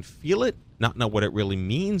people can feel it, not know what it really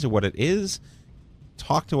means or what it is.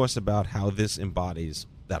 Talk to us about how this embodies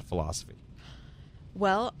that philosophy.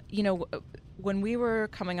 Well, when we were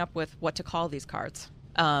coming up with what to call these cards,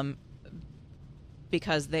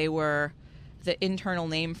 because they were the internal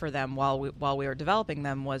name for them while we were developing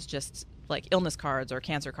them was just like illness cards or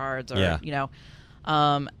cancer cards, or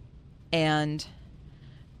and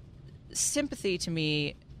sympathy to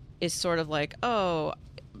me is sort of like, oh,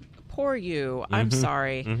 poor you, I'm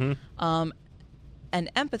sorry. And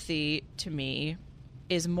empathy to me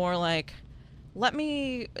is more like,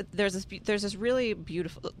 there's this really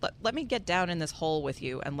beautiful, let me get down in this hole with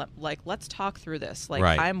you and let's talk through this. Like,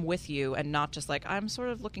 right. I'm with you and not just like I'm sort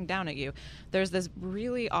of looking down at you. There's this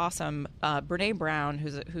really awesome Brene Brown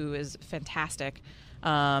who is fantastic,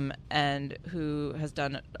 and who has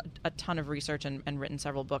done a ton of research and written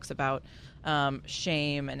several books about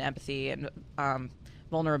shame and empathy and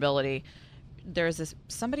vulnerability. There's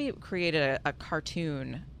somebody created a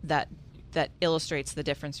cartoon that illustrates the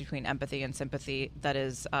difference between empathy and sympathy. That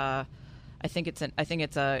is, it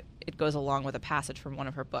goes along with a passage from one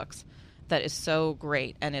of her books that is so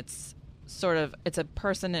great, and it's a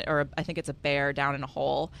person, or I think it's a bear down in a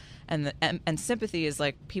hole, and sympathy is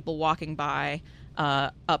like people walking by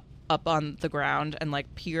up on the ground and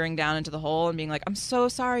like peering down into the hole and being like, I'm so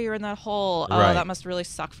sorry you're in that hole. Oh, right. That must really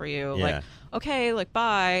suck for you. Yeah. Like, okay, like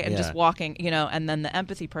bye, and just walking, and then the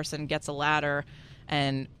empathy person gets a ladder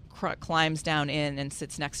and climbs down in and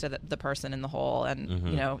sits next to the person in the hole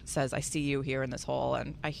and says, I see you here in this hole,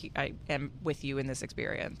 and I am with you in this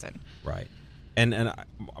experience. And right. And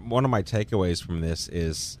one of my takeaways from this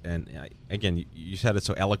is, again, you said it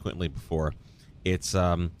so eloquently before, it's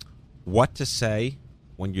what to say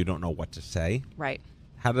when you don't know what to say. Right.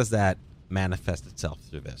 How does that manifest itself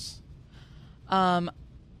through this? Are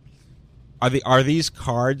these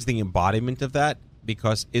cards the embodiment of that?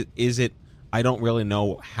 Because is it, I don't really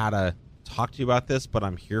know how to talk to you about this, but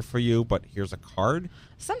I'm here for you, but here's a card?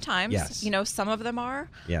 Sometimes. Yes. Some of them are.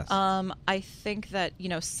 Yes. I think that,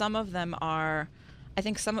 some of them are, I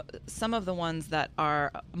think some of the ones that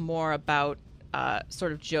are more about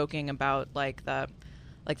sort of joking about, like the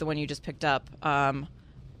one you just picked up.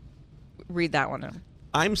 Read that one.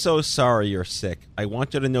 I'm so sorry you're sick. I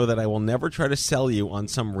want you to know that I will never try to sell you on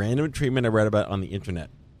some random treatment I read about on the internet.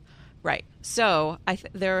 Right. So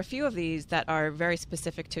there are a few of these that are very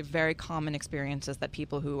specific to very common experiences that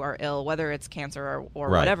people who are ill, whether it's cancer or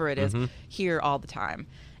right. whatever it is, hear all the time.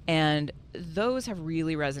 And those have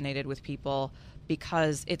really resonated with people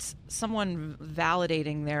because it's someone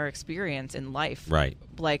validating their experience in life. Right.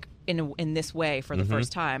 Like in this way for the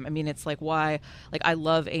first time. I mean, it's like why, like I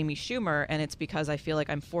love Amy Schumer, and it's because I feel like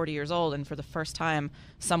I'm 40 years old, and for the first time,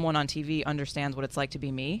 someone on TV understands what it's like to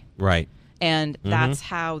be me. Right. And that's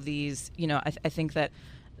how these, I think that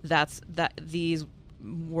these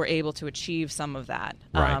were able to achieve some of that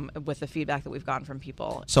with the feedback that we've gotten from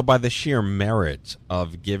people. So by the sheer merit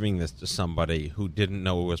of giving this to somebody who didn't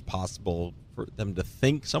know it was possible for them to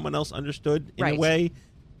think someone else understood in a way,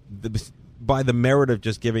 by the merit of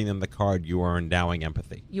just giving them the card, you are endowing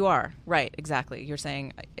empathy. You are, right, exactly. You're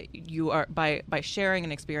saying you are, by sharing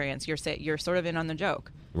an experience, you're sort of in on the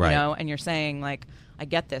joke, right. And you're saying like, I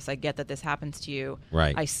get this. I get that this happens to you.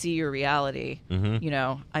 Right. I see your reality.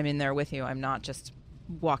 I'm in there with you. I'm not just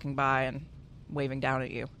walking by and waving down at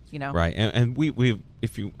you. Right. And we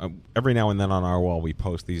if you every now and then on our wall we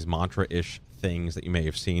post these mantra-ish things that you may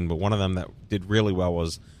have seen, but one of them that did really well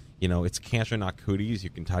was, it's cancer, not cooties. You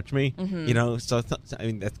can touch me. So I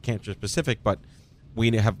mean that's cancer specific, but we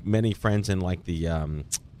have many friends in like the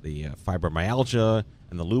fibromyalgia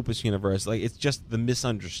and the lupus universe. Like it's just the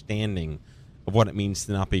misunderstanding of what it means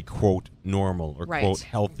to not be, quote, normal or, quote,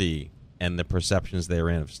 healthy, and the perceptions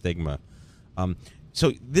therein of stigma.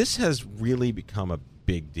 So this has really become a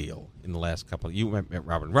big deal in the last couple of... You met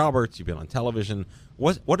Robin Roberts, you've been on television.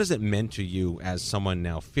 What has it meant to you as someone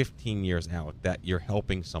now 15 years out that you're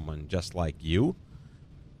helping someone just like you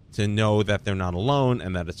to know that they're not alone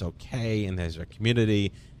and that it's okay and there's a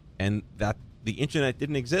community and that the internet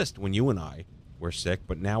didn't exist when you and I were sick,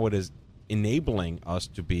 but now it is enabling us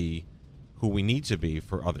to be who we need to be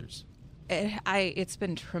for others? It's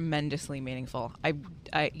been tremendously meaningful. I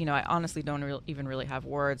honestly don't even really have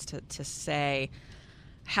words to say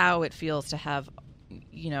how it feels to have,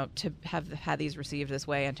 to have had these received this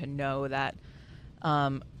way and to know that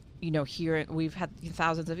we've had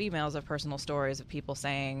thousands of emails of personal stories of people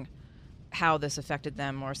saying how this affected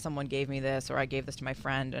them, or someone gave me this, or I gave this to my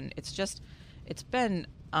friend, and it's been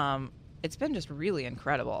just really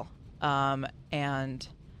incredible, and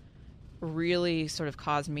really sort of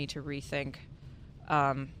caused me to rethink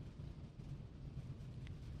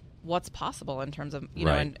what's possible in terms of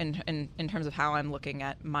Right. in terms of how I'm looking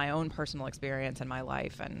at my own personal experience and my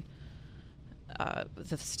life, and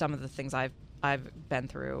some of the things I've been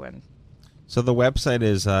through. And so the website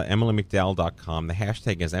is EmilyMcDowell.com. The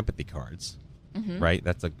hashtag is empathy cards, right?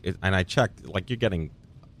 And I checked, like, you're getting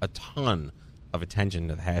a ton of attention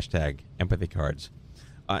to the hashtag empathy cards.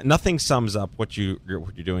 Nothing sums up what you're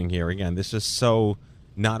doing here. Again, this is so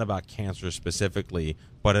not about cancer specifically,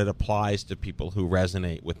 but it applies to people who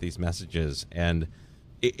resonate with these messages. And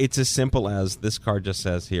it's as simple as this card just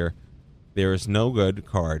says here, there is no good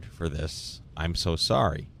card for this. I'm so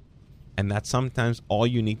sorry. And that's sometimes all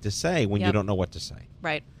you need to say when you don't know what to say.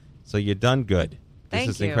 Right. So you've done good. Thank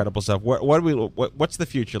This is you. incredible stuff. What's the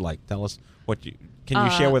future like? Tell us can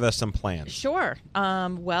you share with us some plans? Sure.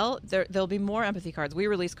 Well, there'll be more empathy cards. We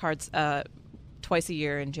release cards twice a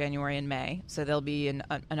year in January and May, so there'll be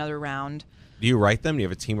another round. Do you write them? Do you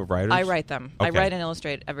have a team of writers? I write them. Okay. I write and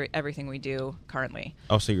illustrate everything we do currently.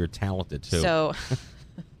 Oh, so you're talented too. So,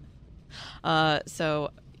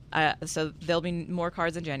 so there'll be more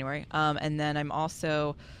cards in January, and then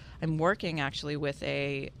I'm working actually with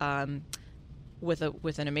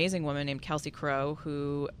with an amazing woman named Kelsey Crow,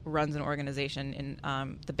 who runs an organization in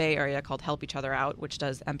the Bay Area called Help Each Other Out, which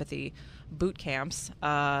does empathy boot camps,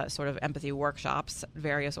 sort of empathy workshops,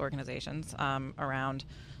 various organizations around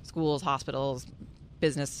schools, hospitals,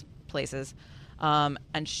 business places.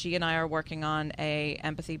 And she and I are working on a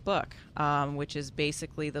empathy book, which is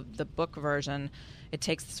basically the book version. It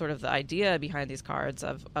takes sort of the idea behind these cards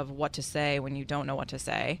of what to say when you don't know what to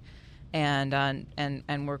say.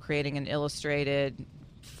 And we're creating an illustrated,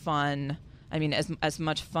 fun. I mean, as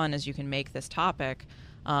much fun as you can make this topic.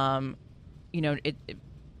 It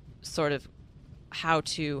sort of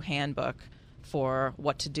how-to handbook for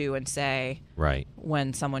what to do and say right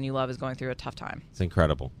when someone you love is going through a tough time. It's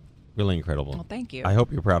incredible, really incredible. Well, thank you. I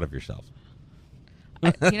hope you're proud of yourself.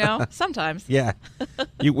 Sometimes. Yeah,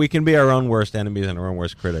 we can be our own worst enemies and our own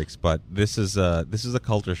worst critics, but this is a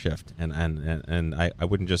culture shift, and I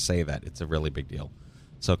wouldn't just say that. It's a really big deal.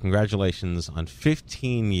 So congratulations on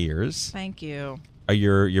 15 years. Thank you.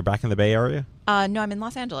 You're back in the Bay Area? No, I'm in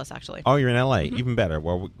Los Angeles actually. Oh, you're in LA. Even better.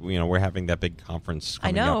 Well, we're having that big conference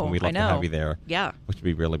coming up, and we'd love to have you there. Yeah, which would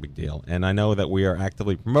be a really big deal. And I know that we are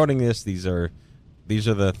actively promoting this. These are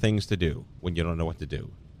the things to do when you don't know what to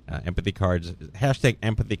do. Empathy cards, hashtag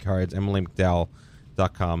empathy cards,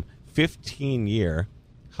 EmilyMcDowell.com. 15-year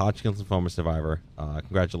Hodgkin's lymphoma survivor.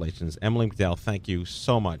 Congratulations. Emily McDowell, thank you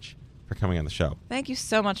so much for coming on the show. Thank you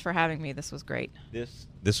so much for having me. This was great.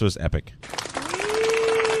 This was epic.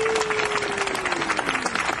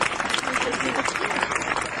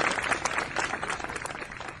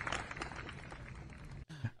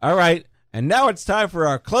 All right. And now it's time for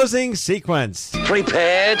our closing sequence.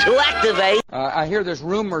 Prepare to activate. I hear there's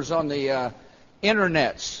rumors on the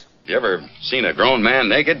internets. You ever seen a grown man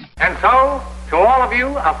naked? And so, to all of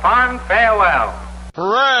you, a fond farewell.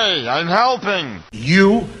 Hooray! I'm helping.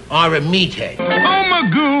 You are a meathead. Oh,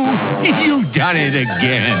 Magoo, you've done it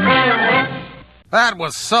again. That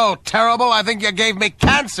was so terrible, I think you gave me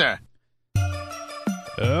cancer.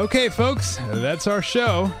 Okay, folks, that's our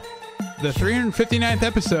show. The 359th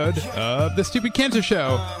episode of The Stupid Cancer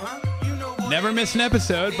Show. Never miss an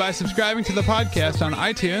episode by subscribing to the podcast on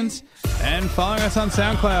iTunes and following us on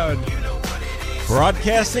SoundCloud.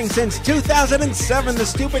 Broadcasting since 2007, The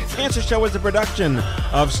Stupid Cancer Show is a production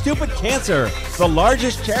of Stupid Cancer, the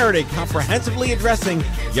largest charity comprehensively addressing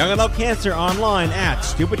young adult cancer online at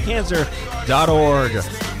stupidcancer.org.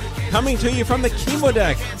 Coming to you from the Chemo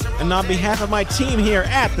Deck. And on behalf of my team here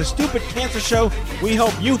at The Stupid Cancer Show, we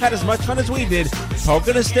hope you had as much fun as we did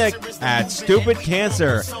poking a stick at Stupid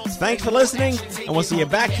Cancer. Thanks for listening, and we'll see you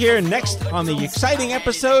back here next on the exciting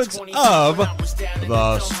episodes of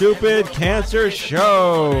The Stupid Cancer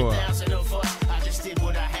Show.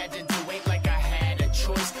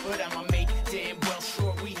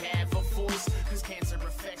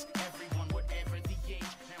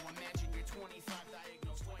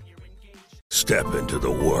 Step into the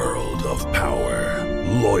world of power,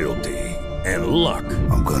 loyalty, and luck.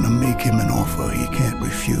 I'm gonna make him an offer he can't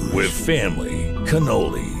refuse. With family,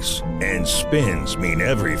 cannolis, and spins mean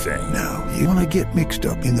everything. Now, you wanna get mixed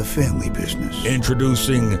up in the family business.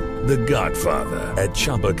 Introducing The Godfather at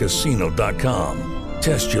ChumbaCasino.com.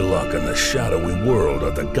 Test your luck in the shadowy world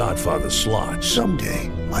of The Godfather slot. Someday,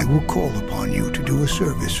 I will call upon you to do a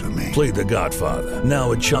service for me. Play The Godfather,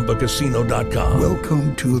 now at ChumbaCasino.com.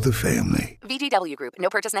 Welcome to the family. VGW Group. No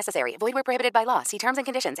purchase necessary. Void where prohibited by law. See terms and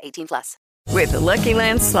conditions. 18+. With the Lucky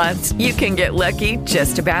Land Slots, you can get lucky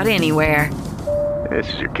just about anywhere.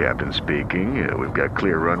 This is your captain speaking. We've got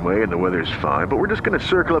clear runway and the weather's fine, but we're just going to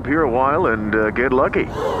circle up here a while and get lucky.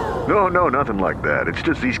 No, nothing like that. It's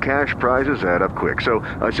just these cash prizes add up quick. So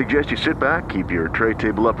I suggest you sit back, keep your tray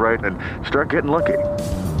table upright, and start getting lucky.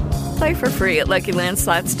 Play for free at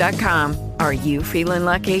LuckyLandSlots.com. Are you feeling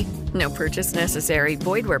lucky? No purchase necessary.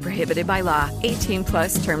 Void where prohibited by law.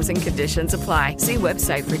 18+ terms and conditions apply. See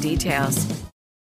website for details.